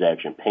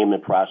transaction,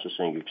 payment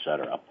processing, et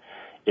cetera.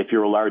 If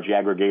you're a large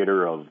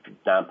aggregator of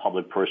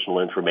non-public personal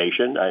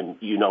information, and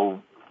you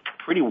know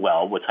pretty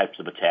well what types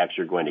of attacks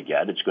you're going to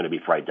get, it's going to be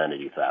for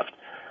identity theft.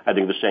 I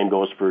think the same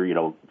goes for,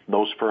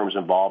 those firms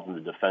involved in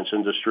the defense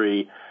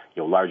industry,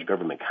 large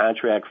government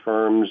contract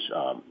firms.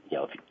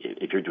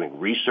 If you're doing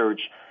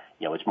research,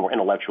 it's more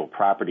intellectual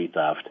property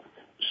theft.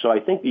 So I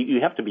think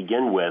you have to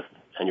begin with,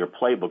 in your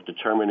playbook,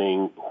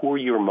 determining who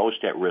you're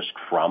most at risk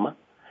from,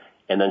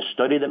 and then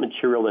study the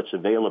material that's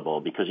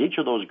available, because each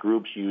of those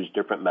groups use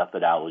different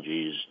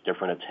methodologies,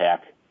 different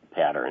attack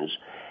patterns,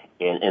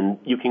 and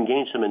you can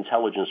gain some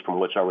intelligence from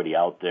what's already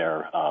out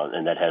there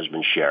and that has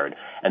been shared.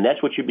 And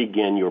that's what you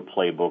begin your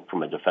playbook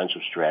from a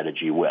defensive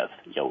strategy with.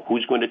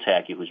 Who's going to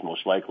attack you, who's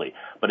most likely.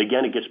 But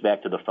again, it gets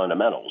back to the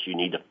fundamentals. You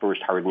need to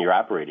first harden your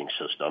operating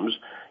systems,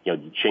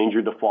 change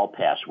your default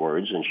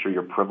passwords, ensure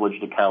your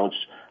privileged accounts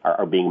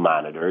are being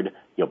monitored,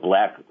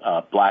 block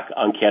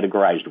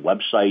uncategorized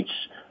websites.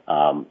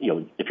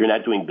 If you're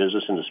not doing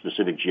business in a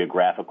specific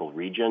geographical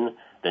region,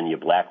 then you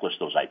blacklist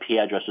those IP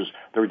addresses.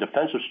 There are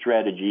defensive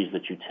strategies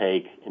that you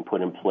take and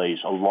put in place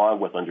along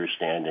with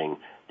understanding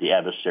the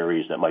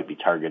adversaries that might be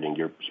targeting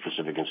your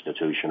specific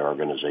institution or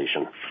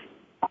organization.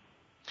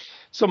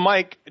 So,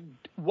 Mike,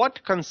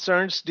 what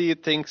concerns do you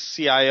think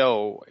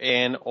CIO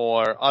and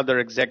or other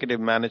executive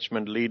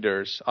management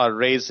leaders are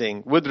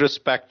raising with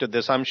respect to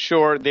this? I'm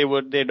sure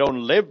they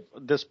don't live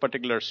this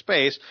particular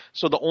space,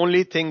 so the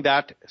only thing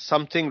that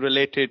something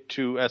related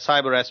to a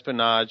cyber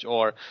espionage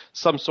or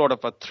some sort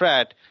of a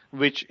threat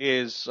which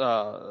is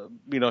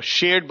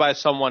shared by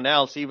someone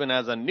else, even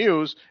as a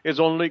news, is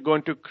only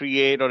going to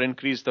create or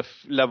increase the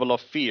level of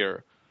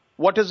fear.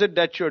 What is it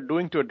that you're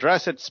doing to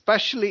address it,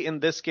 especially in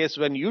this case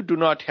when you do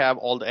not have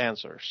all the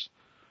answers?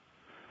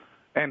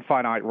 And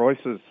finite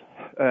resources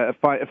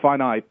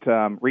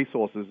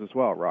as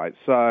well, right?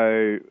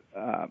 So,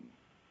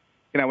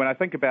 when I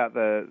think about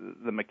the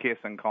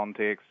McKesson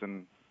context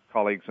and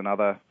colleagues and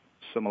other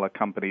similar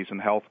companies in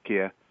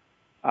healthcare,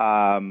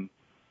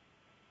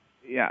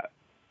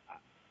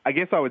 I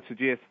guess I would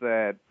suggest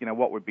that,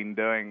 what we've been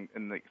doing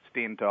in the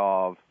extent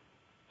of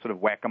sort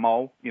of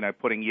whack-a-mole,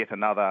 putting yet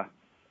another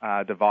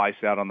device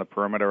out on the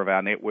perimeter of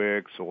our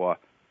networks, or,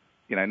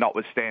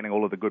 notwithstanding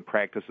all of the good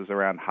practices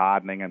around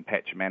hardening and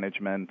patch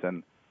management.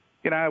 And,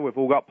 we've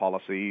all got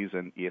policies,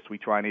 and yes, we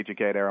try and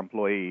educate our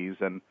employees,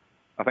 and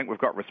I think we've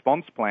got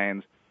response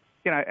plans,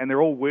 and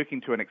they're all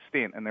working to an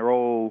extent, and they're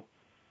all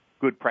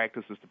good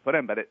practices to put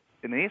in, but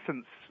in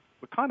essence,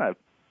 we're kind of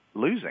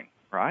losing,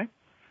 right?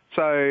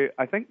 So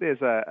I think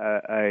there's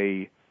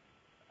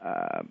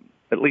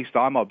at least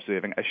I'm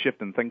observing, a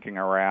shift in thinking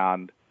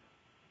around,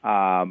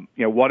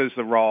 what is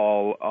the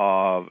role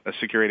of a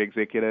security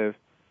executive,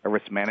 a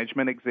risk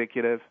management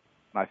executive,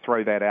 and I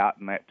throw that out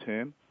in that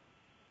term,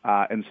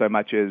 in so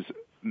much as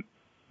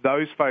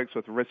those folks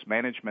with risk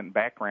management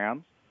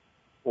backgrounds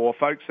or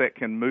folks that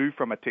can move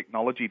from a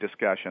technology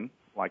discussion,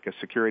 like a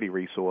security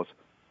resource,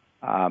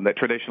 that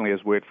traditionally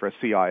has worked for a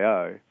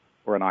CIO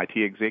or an IT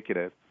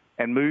executive,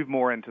 and move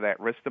more into that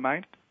risk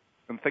domain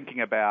and thinking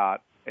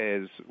about,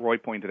 as Roy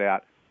pointed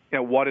out,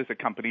 what is a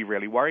company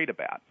really worried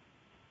about?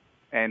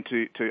 And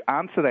to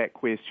answer that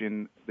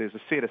question, there's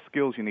a set of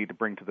skills you need to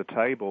bring to the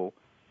table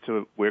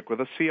to work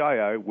with a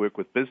CIO, work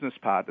with business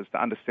partners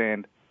to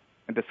understand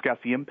and discuss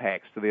the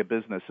impacts to their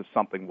business if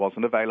something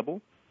wasn't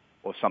available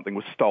or something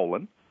was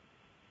stolen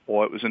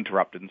or it was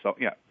interrupted. And so,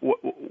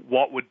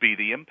 what would be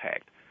the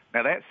impact?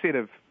 Now, that set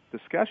of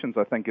discussions,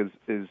 I think,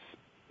 is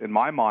in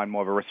my mind,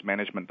 more of a risk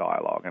management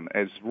dialogue. And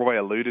as Roy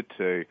alluded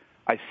to,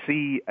 I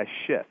see a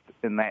shift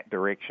in that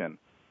direction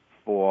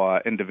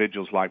for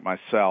individuals like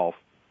myself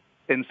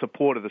in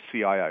support of the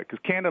CIO. Because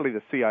candidly,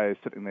 the CIO is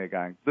sitting there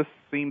going, this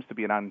seems to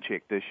be an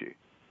unchecked issue.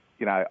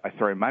 I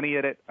throw money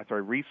at it, I throw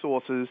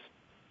resources,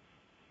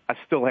 I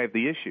still have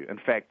the issue. In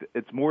fact,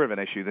 it's more of an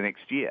issue the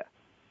next year.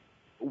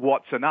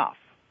 What's enough?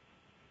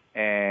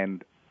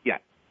 And,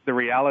 the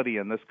reality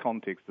in this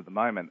context at the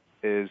moment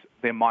is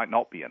there might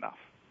not be enough.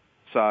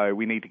 So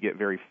we need to get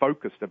very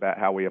focused about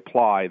how we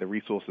apply the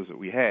resources that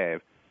we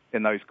have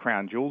in those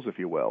crown jewels, if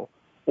you will,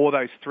 or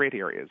those threat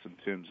areas in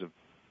terms of,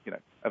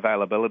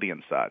 availability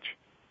and such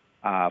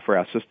for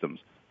our systems,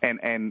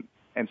 and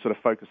sort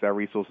of focus our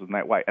resources in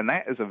that way. And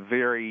that is a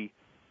very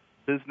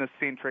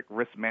business-centric,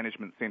 risk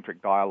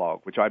management-centric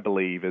dialogue, which I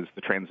believe is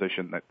the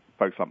transition that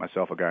folks like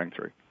myself are going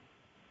through.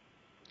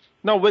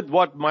 Now, with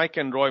what Mike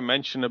and Roy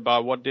mentioned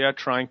about what they are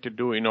trying to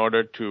do in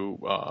order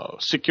to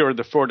secure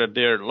the fort at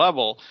their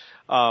level,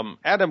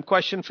 Adam,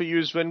 question for you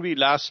is when we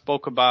last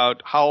spoke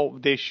about how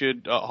they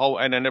should, how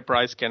an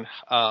enterprise can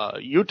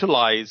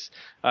utilize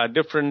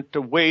different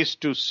ways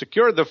to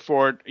secure the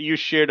fort, you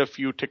shared a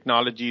few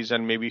technologies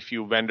and maybe a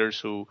few vendors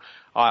who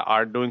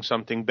are doing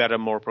something better,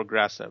 more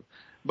progressive.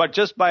 But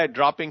just by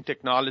dropping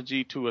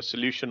technology to a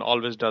solution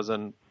always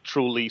doesn't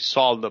truly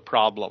solve the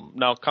problem.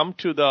 Now, come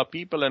to the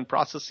people and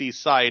processes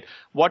side.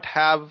 What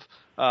have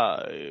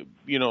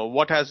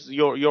what has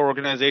your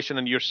organization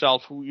and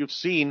yourself, who you've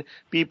seen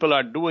people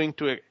are doing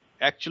to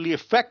actually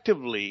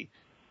effectively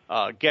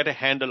get a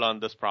handle on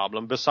this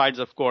problem? Besides,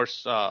 of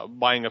course,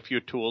 buying a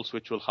few tools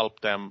which will help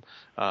them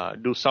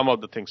do some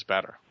of the things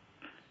better.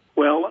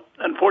 Well,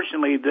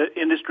 unfortunately, the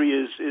industry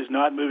is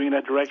not moving in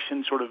that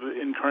direction, sort of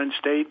in current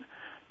state.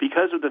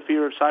 Because of the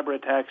fear of cyber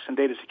attacks and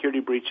data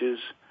security breaches,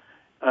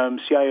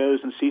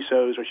 CIOs and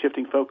CISOs are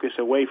shifting focus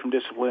away from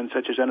disciplines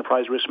such as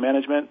enterprise risk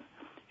management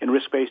and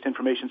risk-based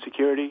information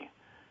security.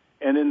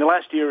 And in the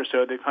last year or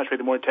so, they've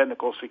concentrated more on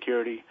technical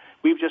security.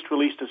 We've just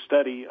released a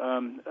study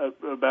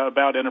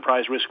about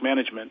enterprise risk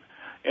management,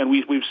 and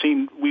we've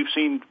seen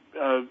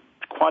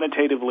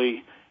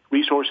quantitatively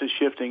resources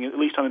shifting, at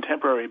least on a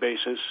temporary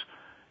basis,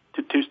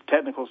 to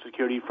technical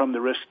security from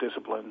the risk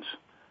disciplines.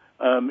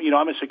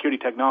 I'm a security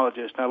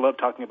technologist, and I love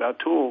talking about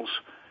tools.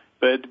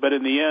 But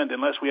in the end,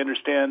 unless we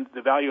understand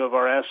the value of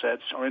our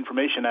assets, our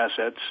information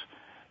assets,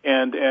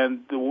 and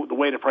the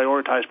way to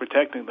prioritize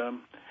protecting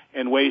them,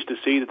 and ways to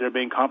see that they're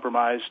being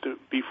compromised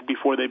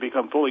before they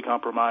become fully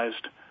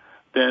compromised,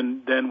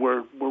 then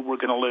we're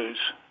going to lose.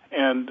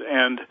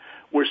 And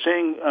we're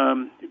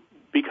seeing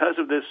because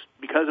of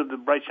the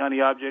bright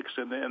shiny objects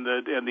and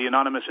the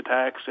anonymous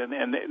attacks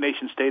and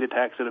nation state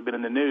attacks that have been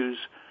in the news.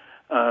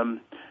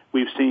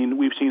 We've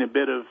seen a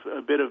bit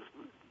of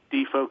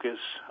defocus,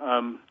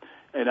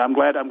 and I'm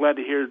glad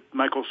to hear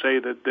Michael say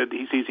that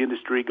he sees the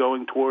industry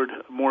going toward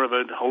more of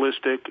a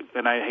holistic,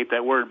 and I hate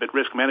that word, but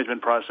risk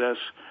management process,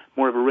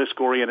 more of a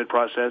risk-oriented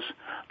process.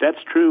 That's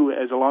true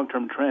as a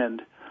long-term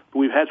trend, but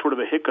we've had sort of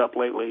a hiccup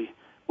lately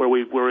where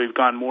we've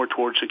gone more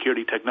towards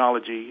security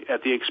technology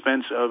at the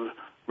expense of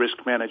risk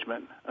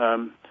management.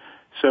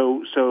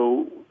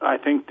 So I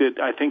think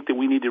that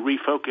we need to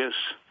refocus,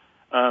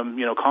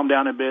 calm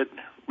down a bit.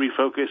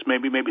 Refocus,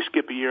 maybe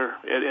skip a year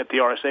at the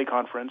RSA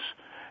conference,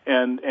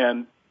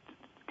 and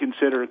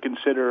consider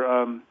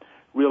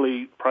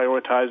really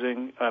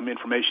prioritizing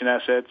information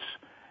assets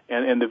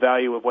and the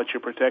value of what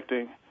you're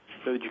protecting,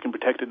 so that you can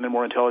protect it in a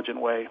more intelligent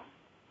way.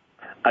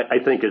 I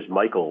think, as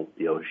Michael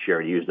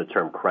shared, he used the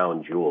term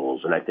crown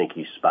jewels, and I think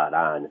he's spot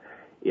on.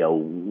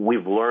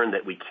 We've learned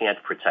that we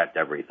can't protect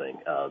everything.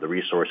 The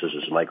resources,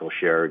 as Michael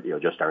shared,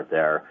 just aren't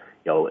there.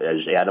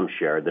 As Adam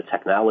shared, the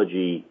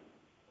technology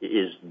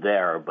is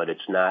there, but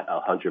it's not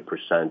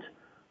 100%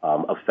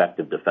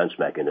 effective defense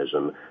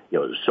mechanism.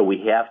 So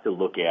we have to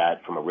look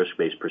at, from a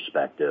risk-based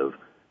perspective,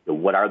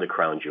 what are the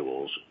crown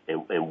jewels,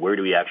 and where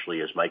do we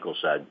actually, as Michael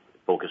said,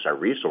 focus our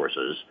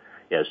resources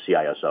as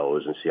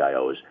CISOs and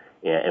CIOs,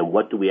 and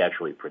what do we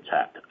actually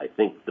protect? I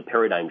think the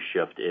paradigm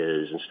shift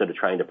is, instead of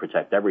trying to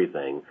protect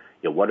everything,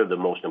 what are the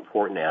most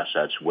important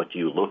assets? What do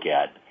you look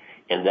at?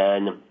 And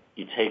then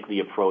you take the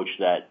approach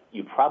that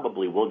you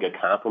probably will get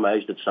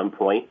compromised at some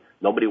point.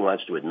 Nobody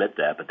wants to admit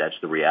that, but that's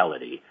the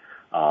reality.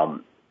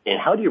 And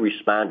how do you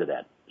respond to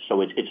that?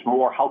 So it's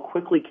more, how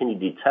quickly can you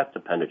detect a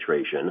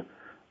penetration,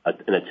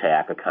 an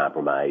attack, a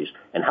compromise,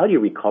 and how do you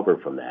recover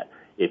from that?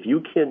 If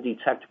you can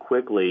detect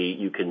quickly,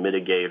 you can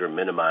mitigate or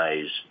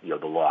minimize, the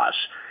loss.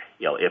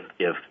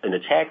 If an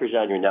attacker's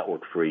on your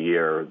network for a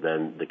year,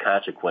 then the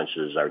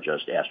consequences are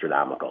just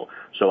astronomical.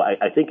 So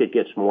I think it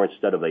gets more,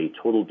 instead of a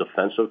total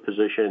defensive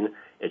position,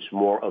 it's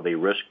more of a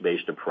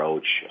risk-based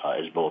approach,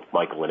 as both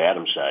Michael and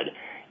Adam said,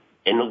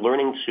 and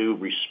learning to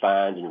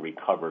respond and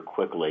recover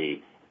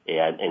quickly,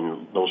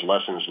 and those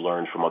lessons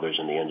learned from others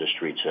in the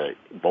industry to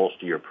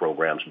bolster your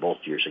programs,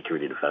 bolster your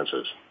security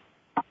defenses.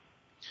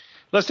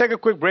 Let's take a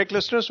quick break,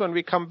 listeners. When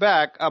we come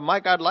back,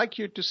 Mike, I'd like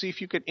you to see if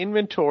you could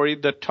inventory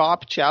the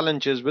top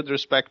challenges with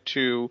respect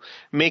to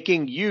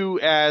making you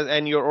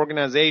and your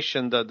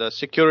organization, the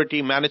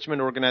security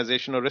management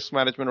organization or risk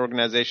management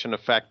organization,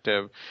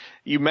 effective.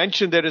 You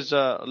mentioned there is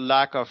a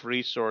lack of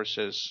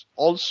resources.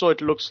 Also,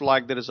 it looks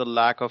like there is a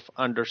lack of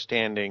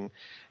understanding.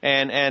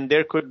 And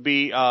there could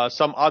be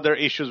some other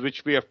issues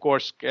which we, of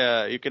course,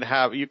 you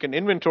can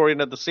inventory,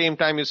 and at the same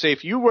time you say,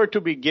 if you were to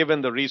be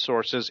given the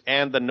resources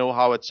and the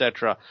know-how,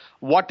 etc.,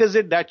 what is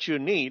it that you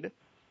need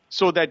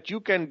so that you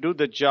can do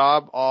the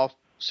job of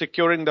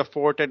securing the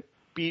fort and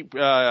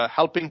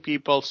helping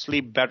people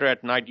sleep better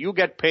at night? You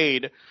get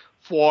paid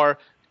for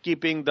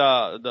keeping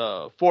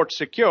the fort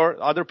secure.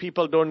 Other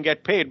people don't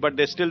get paid, but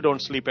they still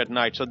don't sleep at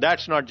night. So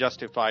that's not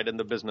justified in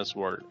the business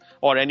world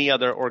or any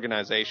other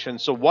organization.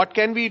 So what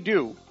can we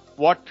do?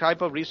 What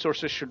type of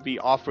resources should we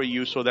offer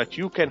you so that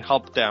you can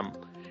help them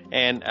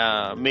and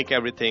make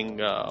everything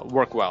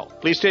work well.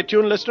 Please stay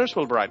tuned, listeners.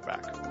 We'll be right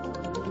back.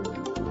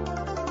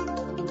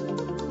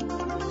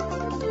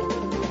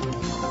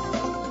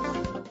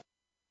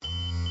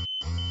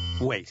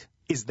 Wait,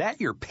 is that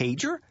your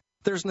pager?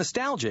 There's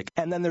nostalgic,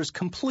 and then there's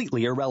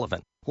completely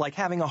irrelevant, like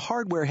having a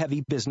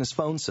hardware-heavy business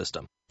phone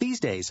system.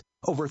 These days,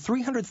 over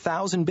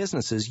 300,000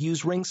 businesses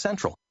use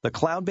RingCentral, the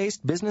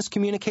cloud-based business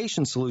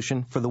communication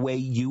solution for the way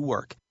you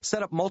work.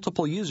 Set up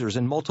multiple users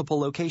in multiple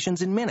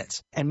locations in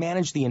minutes and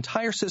manage the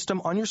entire system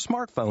on your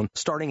smartphone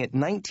starting at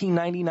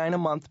 $19.99 a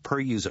month per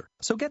user.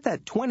 So get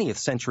that 20th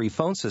century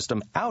phone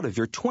system out of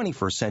your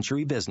 21st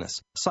century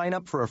business. Sign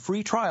up for a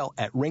free trial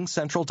at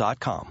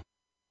ringcentral.com.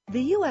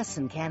 The U.S.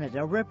 and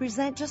Canada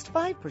represent just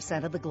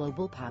 5% of the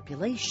global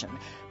population,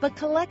 but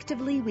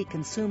collectively we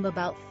consume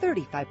about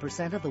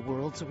 35% of the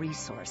world's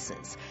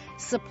resources.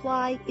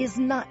 Supply is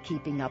not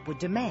keeping up with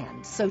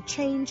demand, so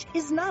change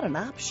is not an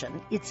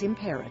option, it's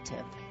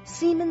imperative.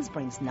 Siemens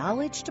brings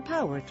knowledge to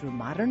power through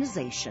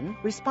modernization,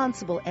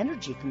 responsible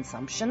energy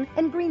consumption,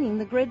 and greening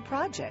the grid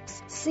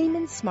projects.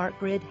 Siemens Smart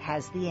Grid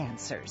has the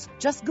answers.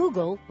 Just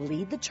Google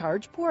Lead the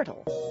Charge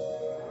portal.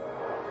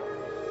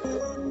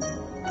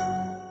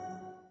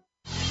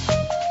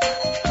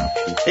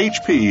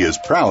 HP is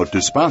proud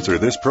to sponsor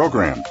this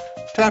program.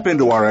 Tap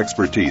into our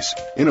expertise,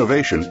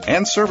 innovation,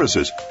 and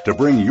services to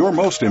bring your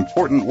most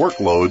important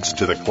workloads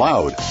to the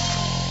cloud.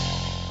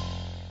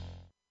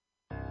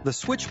 The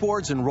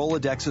switchboards and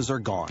Rolodexes are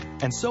gone,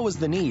 and so is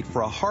the need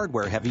for a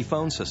hardware-heavy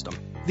phone system.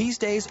 These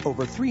days,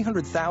 over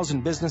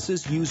 300,000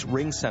 businesses use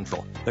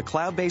RingCentral, the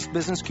cloud-based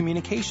business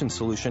communication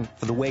solution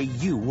for the way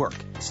you work.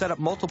 Set up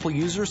multiple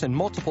users in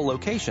multiple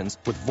locations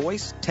with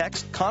voice,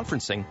 text,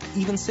 conferencing,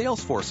 even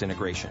Salesforce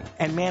integration,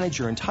 and manage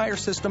your entire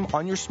system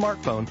on your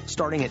smartphone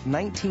starting at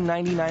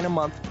 $19.99 a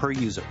month per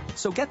user.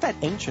 So get that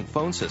ancient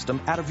phone system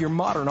out of your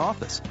modern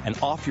office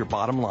and off your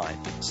bottom line.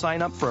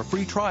 Sign up for a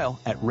free trial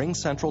at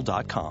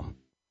ringcentral.com.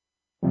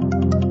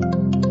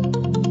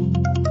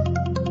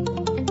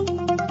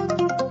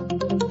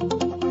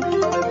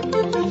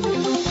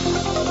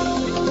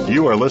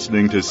 You are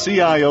listening to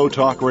CIO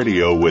Talk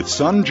Radio with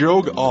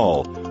Sanjog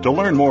Aul. To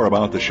learn more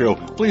about the show,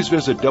 please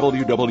visit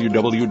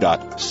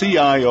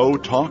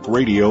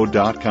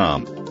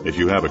www.ciotalkradio.com. If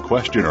you have a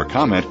question or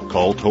comment,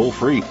 call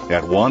toll-free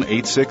at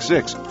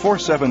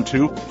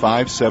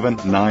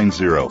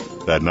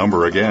 1-866-472-5790. That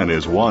number again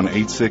is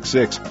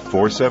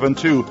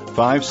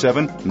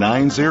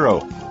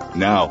 1-866-472-5790.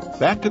 Now,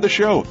 back to the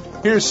show.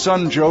 Here's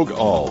Sanjog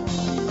Aul.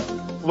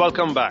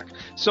 Welcome back.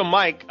 So,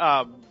 Mike,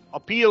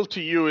 appeal to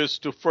you is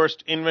to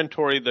first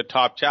inventory the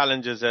top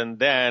challenges, and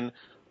then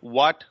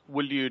what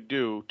will you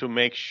do to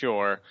make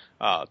sure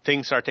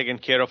things are taken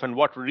care of, and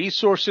what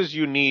resources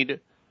you need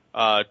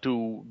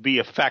to be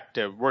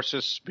effective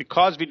versus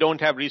because we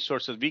don't have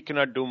resources, we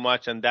cannot do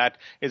much, and that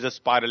is a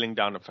spiraling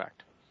down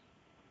effect.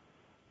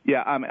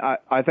 Yeah, I mean,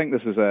 I think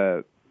this is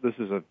a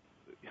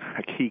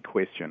key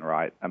question,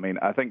 right? I mean,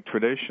 I think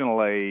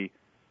traditionally,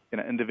 an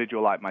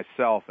individual like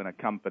myself in a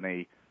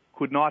company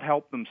could not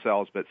help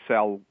themselves but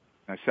sell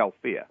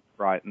fear,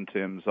 right, in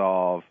terms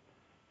of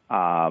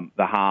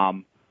the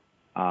harm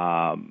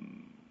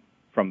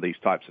from these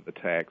types of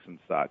attacks and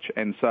such.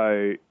 And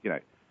so,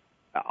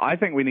 I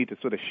think we need to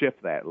sort of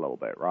shift that a little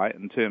bit, right,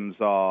 in terms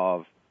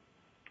of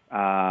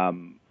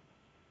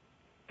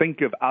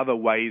think of other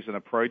ways and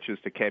approaches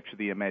to capture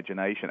the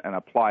imagination and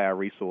apply our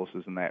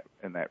resources in that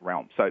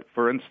realm. So,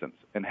 for instance,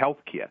 in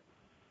healthcare,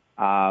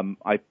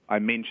 I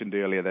mentioned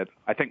earlier that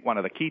I think one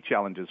of the key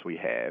challenges we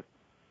have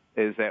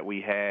is that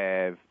we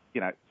have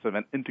sort of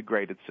an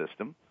integrated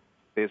system.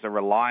 There's a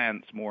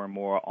reliance more and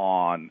more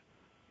on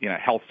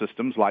health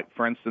systems, like,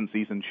 for instance,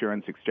 these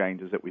insurance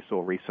exchanges that we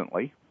saw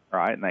recently,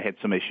 right? And they had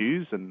some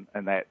issues, and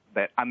that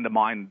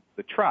undermined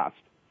the trust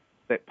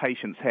that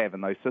patients have in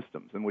those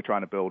systems. And we're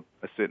trying to build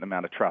a certain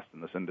amount of trust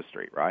in this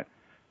industry, right?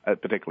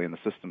 Particularly in the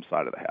system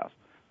side of the house.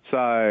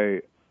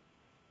 So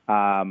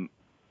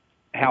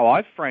how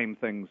I frame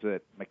things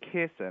at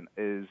McKesson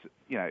is,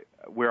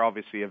 we're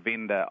obviously a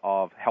vendor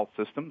of health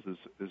systems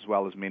as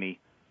well as many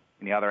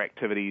other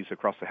activities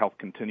across the health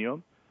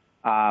continuum.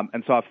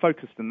 And so I've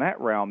focused in that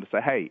realm to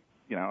say, hey,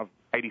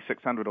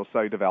 8,600 or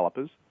so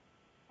developers,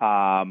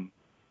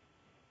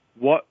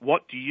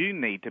 what do you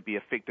need to be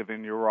effective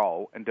in your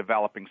role in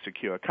developing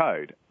secure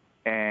code?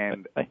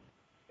 And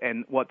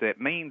what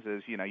that means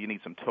is, you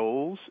need some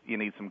tools, you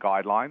need some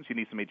guidelines, you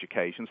need some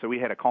education. So we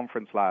had a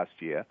conference last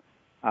year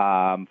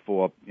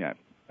for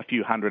a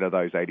few hundred of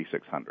those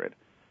 8,600.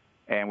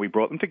 And we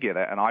brought them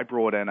together, and I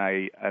brought in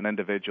an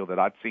individual that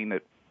I'd seen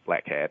at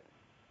Black Hat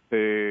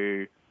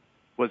who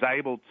was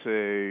able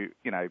to,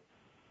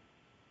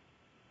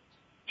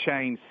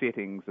 change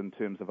settings in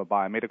terms of a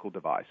biomedical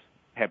device,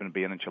 happened to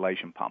be an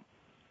insulin pump,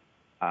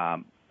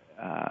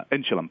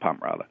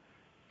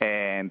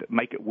 and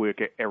make it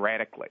work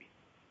erratically.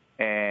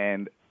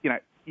 And,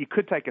 you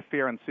could take a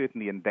fear,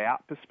 uncertainty, and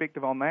doubt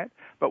perspective on that,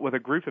 but with a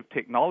group of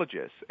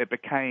technologists, it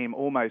became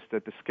almost a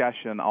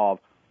discussion of,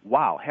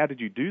 wow, how did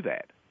you do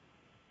that?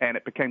 And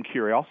it became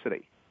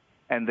curiosity.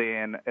 And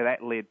then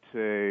that led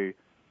to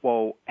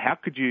well, how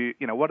could you,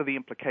 what are the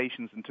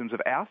implications in terms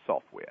of our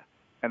software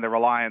and the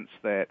reliance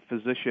that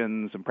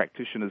physicians and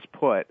practitioners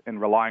put in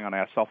relying on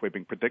our software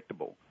being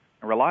predictable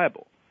and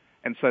reliable?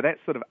 And so that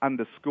sort of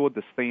underscored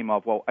this theme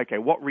of, well, okay,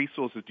 what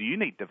resources do you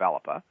need,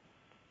 developer,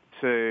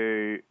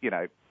 to,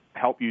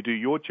 help you do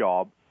your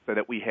job so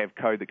that we have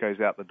code that goes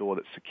out the door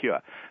that's secure?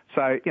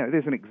 So,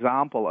 there's an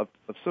example of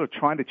sort of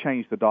trying to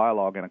change the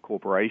dialogue in a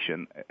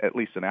corporation, at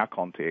least in our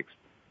context,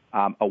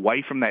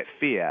 away from that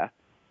fear,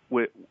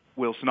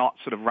 whilst not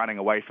sort of running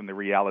away from the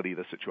reality of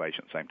the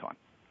situation at the same time.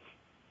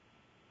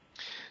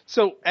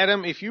 So,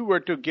 Adam, if you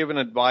were to give an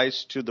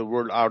advice to the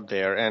world out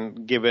there,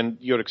 and given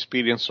your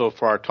experience so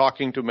far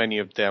talking to many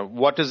of them,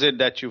 what is it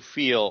that you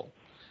feel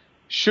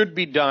should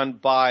be done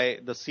by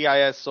the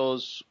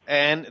CISOs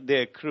and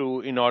their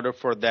crew in order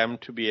for them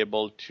to be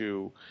able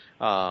to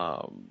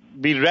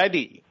be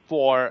ready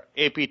for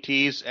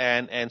APTs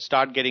and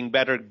start getting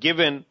better,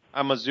 given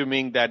I'm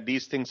assuming that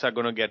these things are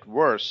going to get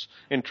worse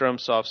in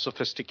terms of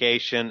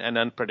sophistication and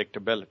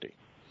unpredictability?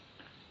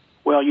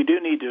 Well, you do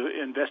need to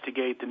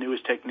investigate the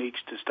newest techniques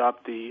to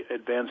stop the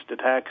advanced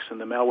attacks and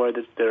the malware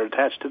that are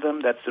attached to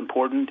them. That's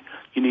important.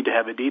 You need to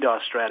have a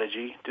DDoS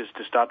strategy to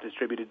stop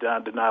distributed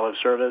denial of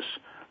service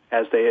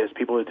as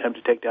people attempt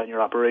to take down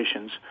your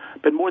operations.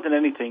 But more than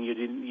anything,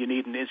 you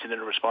need an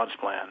incident response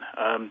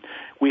plan.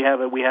 We have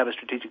a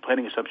strategic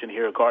planning assumption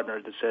here at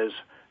Gartner that says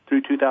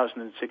through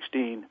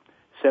 2016,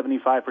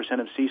 75%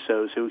 of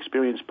CISOs who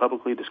experience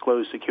publicly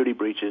disclosed security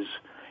breaches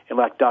and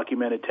lack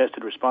documented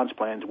tested response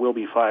plans will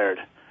be fired.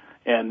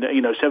 And,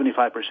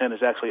 75%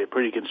 is actually a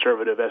pretty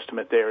conservative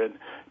estimate there. And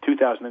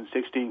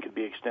 2016 could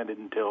be extended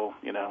until,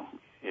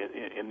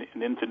 an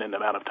infinite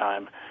amount of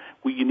time.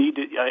 You need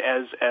to,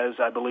 as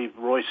I believe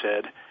Roy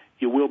said,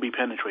 you will be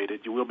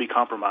penetrated. You will be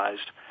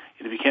compromised.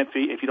 And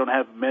if you don't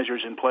have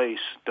measures in place,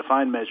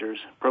 defined measures,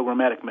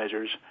 programmatic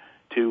measures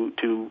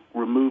to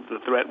remove the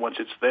threat once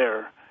it's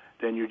there,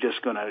 then you're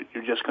just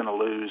gonna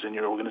lose, and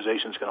your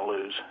organization's gonna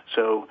lose.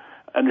 So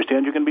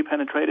understand you're going to be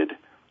penetrated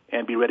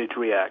and be ready to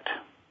react.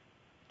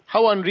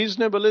 How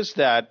unreasonable is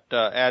that,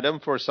 Adam,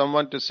 for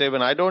someone to say,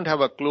 when I don't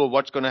have a clue of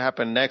what's going to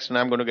happen next and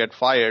I'm going to get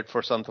fired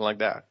for something like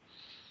that?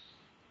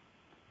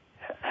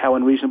 How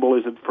unreasonable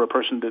is it for a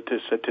person to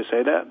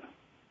say that?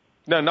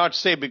 No, not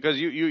say, because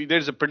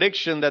there's a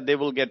prediction that they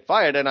will get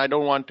fired, and I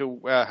don't want to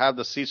have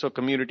the CISO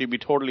community be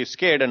totally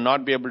scared and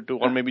not be able to,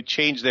 or maybe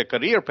change their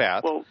career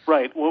path. Well,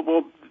 right.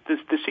 Well, the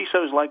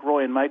CISOs like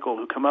Roy and Michael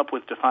who come up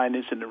with defined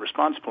incident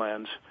response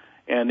plans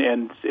and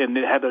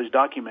have those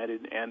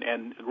documented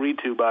and agreed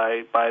to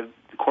by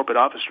corporate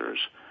officers,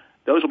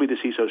 those will be the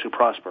CISOs who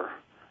prosper.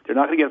 They're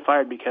not going to get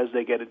fired because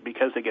they get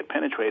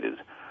penetrated.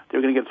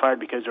 They're going to get fired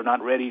because they're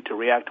not ready to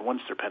react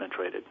once they're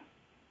penetrated.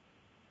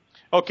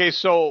 Okay,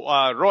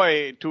 so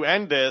Roy, to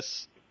end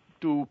this,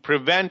 to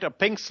prevent a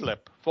pink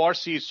slip for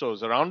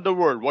CISOs around the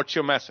world, what's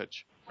your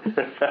message? Being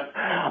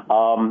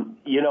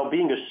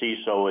a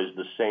CISO is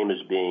the same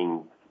as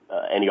being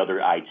any other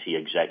IT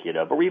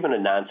executive or even a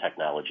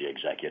non-technology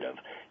executive.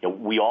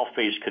 We all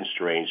face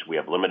constraints. We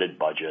have limited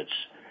budgets.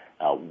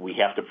 We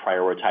have to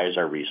prioritize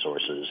our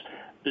resources.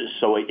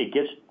 So it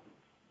gets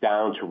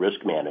down to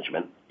risk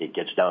management. It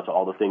gets down to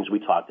all the things we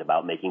talked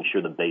about, making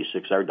sure the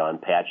basics are done,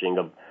 patching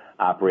of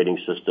operating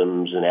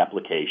systems and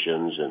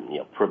applications and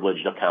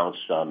privileged accounts,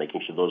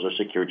 making sure those are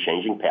secure,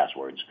 changing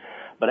passwords.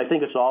 But I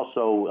think it's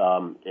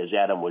also, as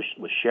Adam was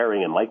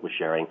sharing and Mike was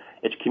sharing,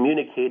 it's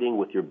communicating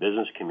with your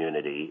business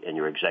community and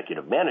your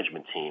executive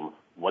management team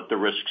what the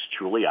risks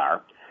truly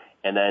are.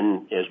 And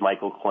then, as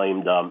Michael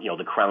claimed,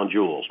 the crown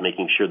jewels,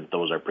 making sure that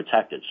those are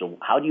protected. So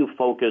how do you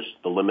focus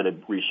the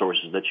limited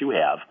resources that you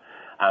have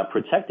on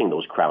protecting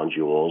those crown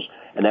jewels?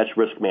 And that's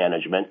risk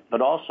management,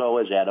 but also,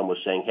 as Adam was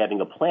saying, having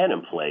a plan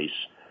in place,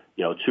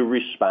 to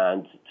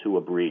respond to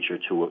a breach or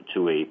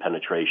to a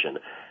penetration.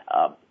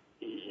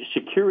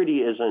 Security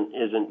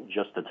isn't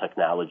just the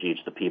technology,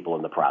 it's the people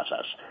in the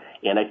process.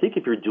 And I think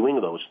if you're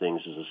doing those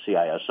things as a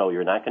CISO,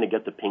 you're not going to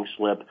get the pink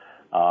slip.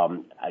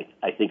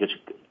 I think it's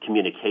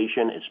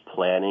communication, it's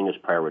planning, it's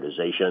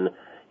prioritization.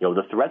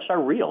 The threats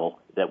are real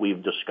that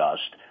we've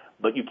discussed,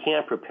 but you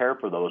can't prepare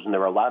for those, and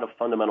there are a lot of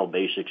fundamental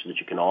basics that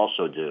you can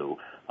also do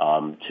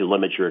to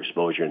limit your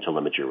exposure and to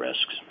limit your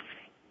risks.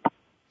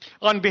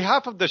 On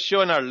behalf of the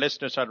show and our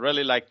listeners, I'd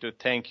really like to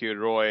thank you,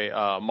 Roy,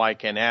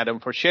 Mike, and Adam,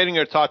 for sharing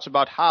your thoughts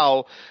about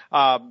how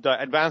the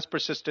advanced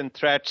persistent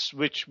threats,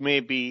 which may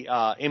be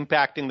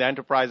impacting the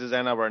enterprises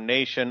and our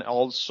nation,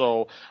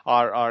 also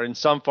are in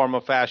some form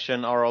or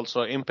fashion are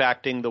also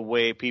impacting the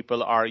way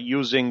people are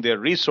using their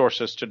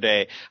resources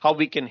today, how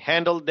we can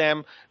handle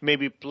them,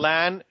 maybe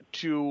plan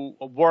to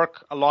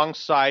work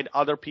alongside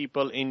other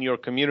people in your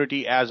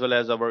community as well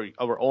as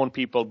our own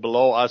people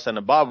below us and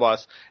above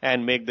us,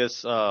 and make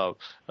this a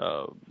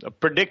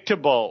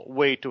predictable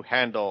way to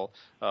handle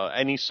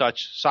any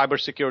such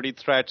cybersecurity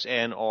threats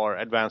and or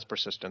advanced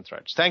persistent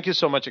threats. Thank you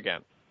so much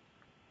again.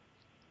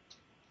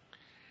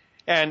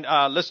 And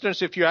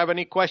listeners, if you have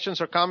any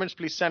questions or comments,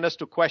 please send us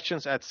to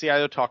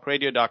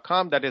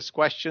questions@ciotalkradio.com. That is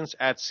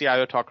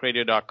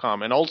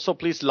questions@ciotalkradio.com. And also,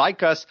 please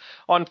like us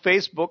on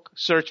Facebook,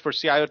 search for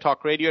CIO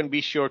Talk Radio, and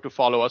be sure to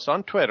follow us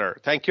on Twitter.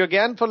 Thank you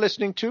again for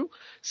listening to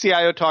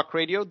CIO Talk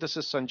Radio. This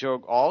is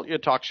Sanjog Aul, your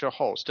talk show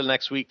host. Till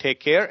next week, take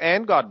care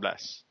and God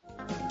bless.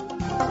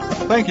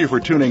 Thank you for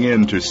tuning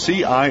in to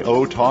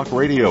CIO Talk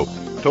Radio.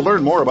 To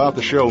learn more about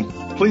the show,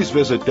 please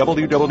visit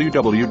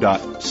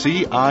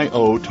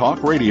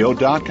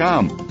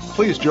www.ciotalkradio.com.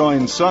 Please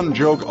join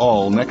Sanjog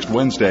Aul next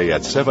Wednesday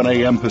at 7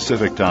 a.m.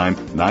 Pacific Time,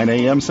 9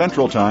 a.m.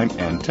 Central Time,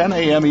 and 10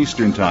 a.m.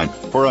 Eastern Time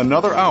for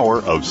another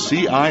hour of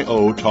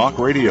CIO Talk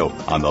Radio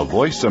on the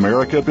Voice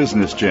America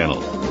Business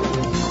Channel.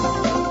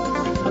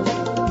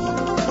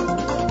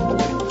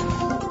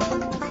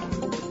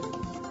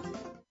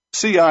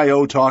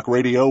 CIO Talk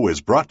Radio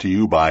is brought to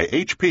you by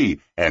HP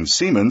and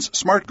Siemens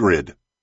Smart Grid.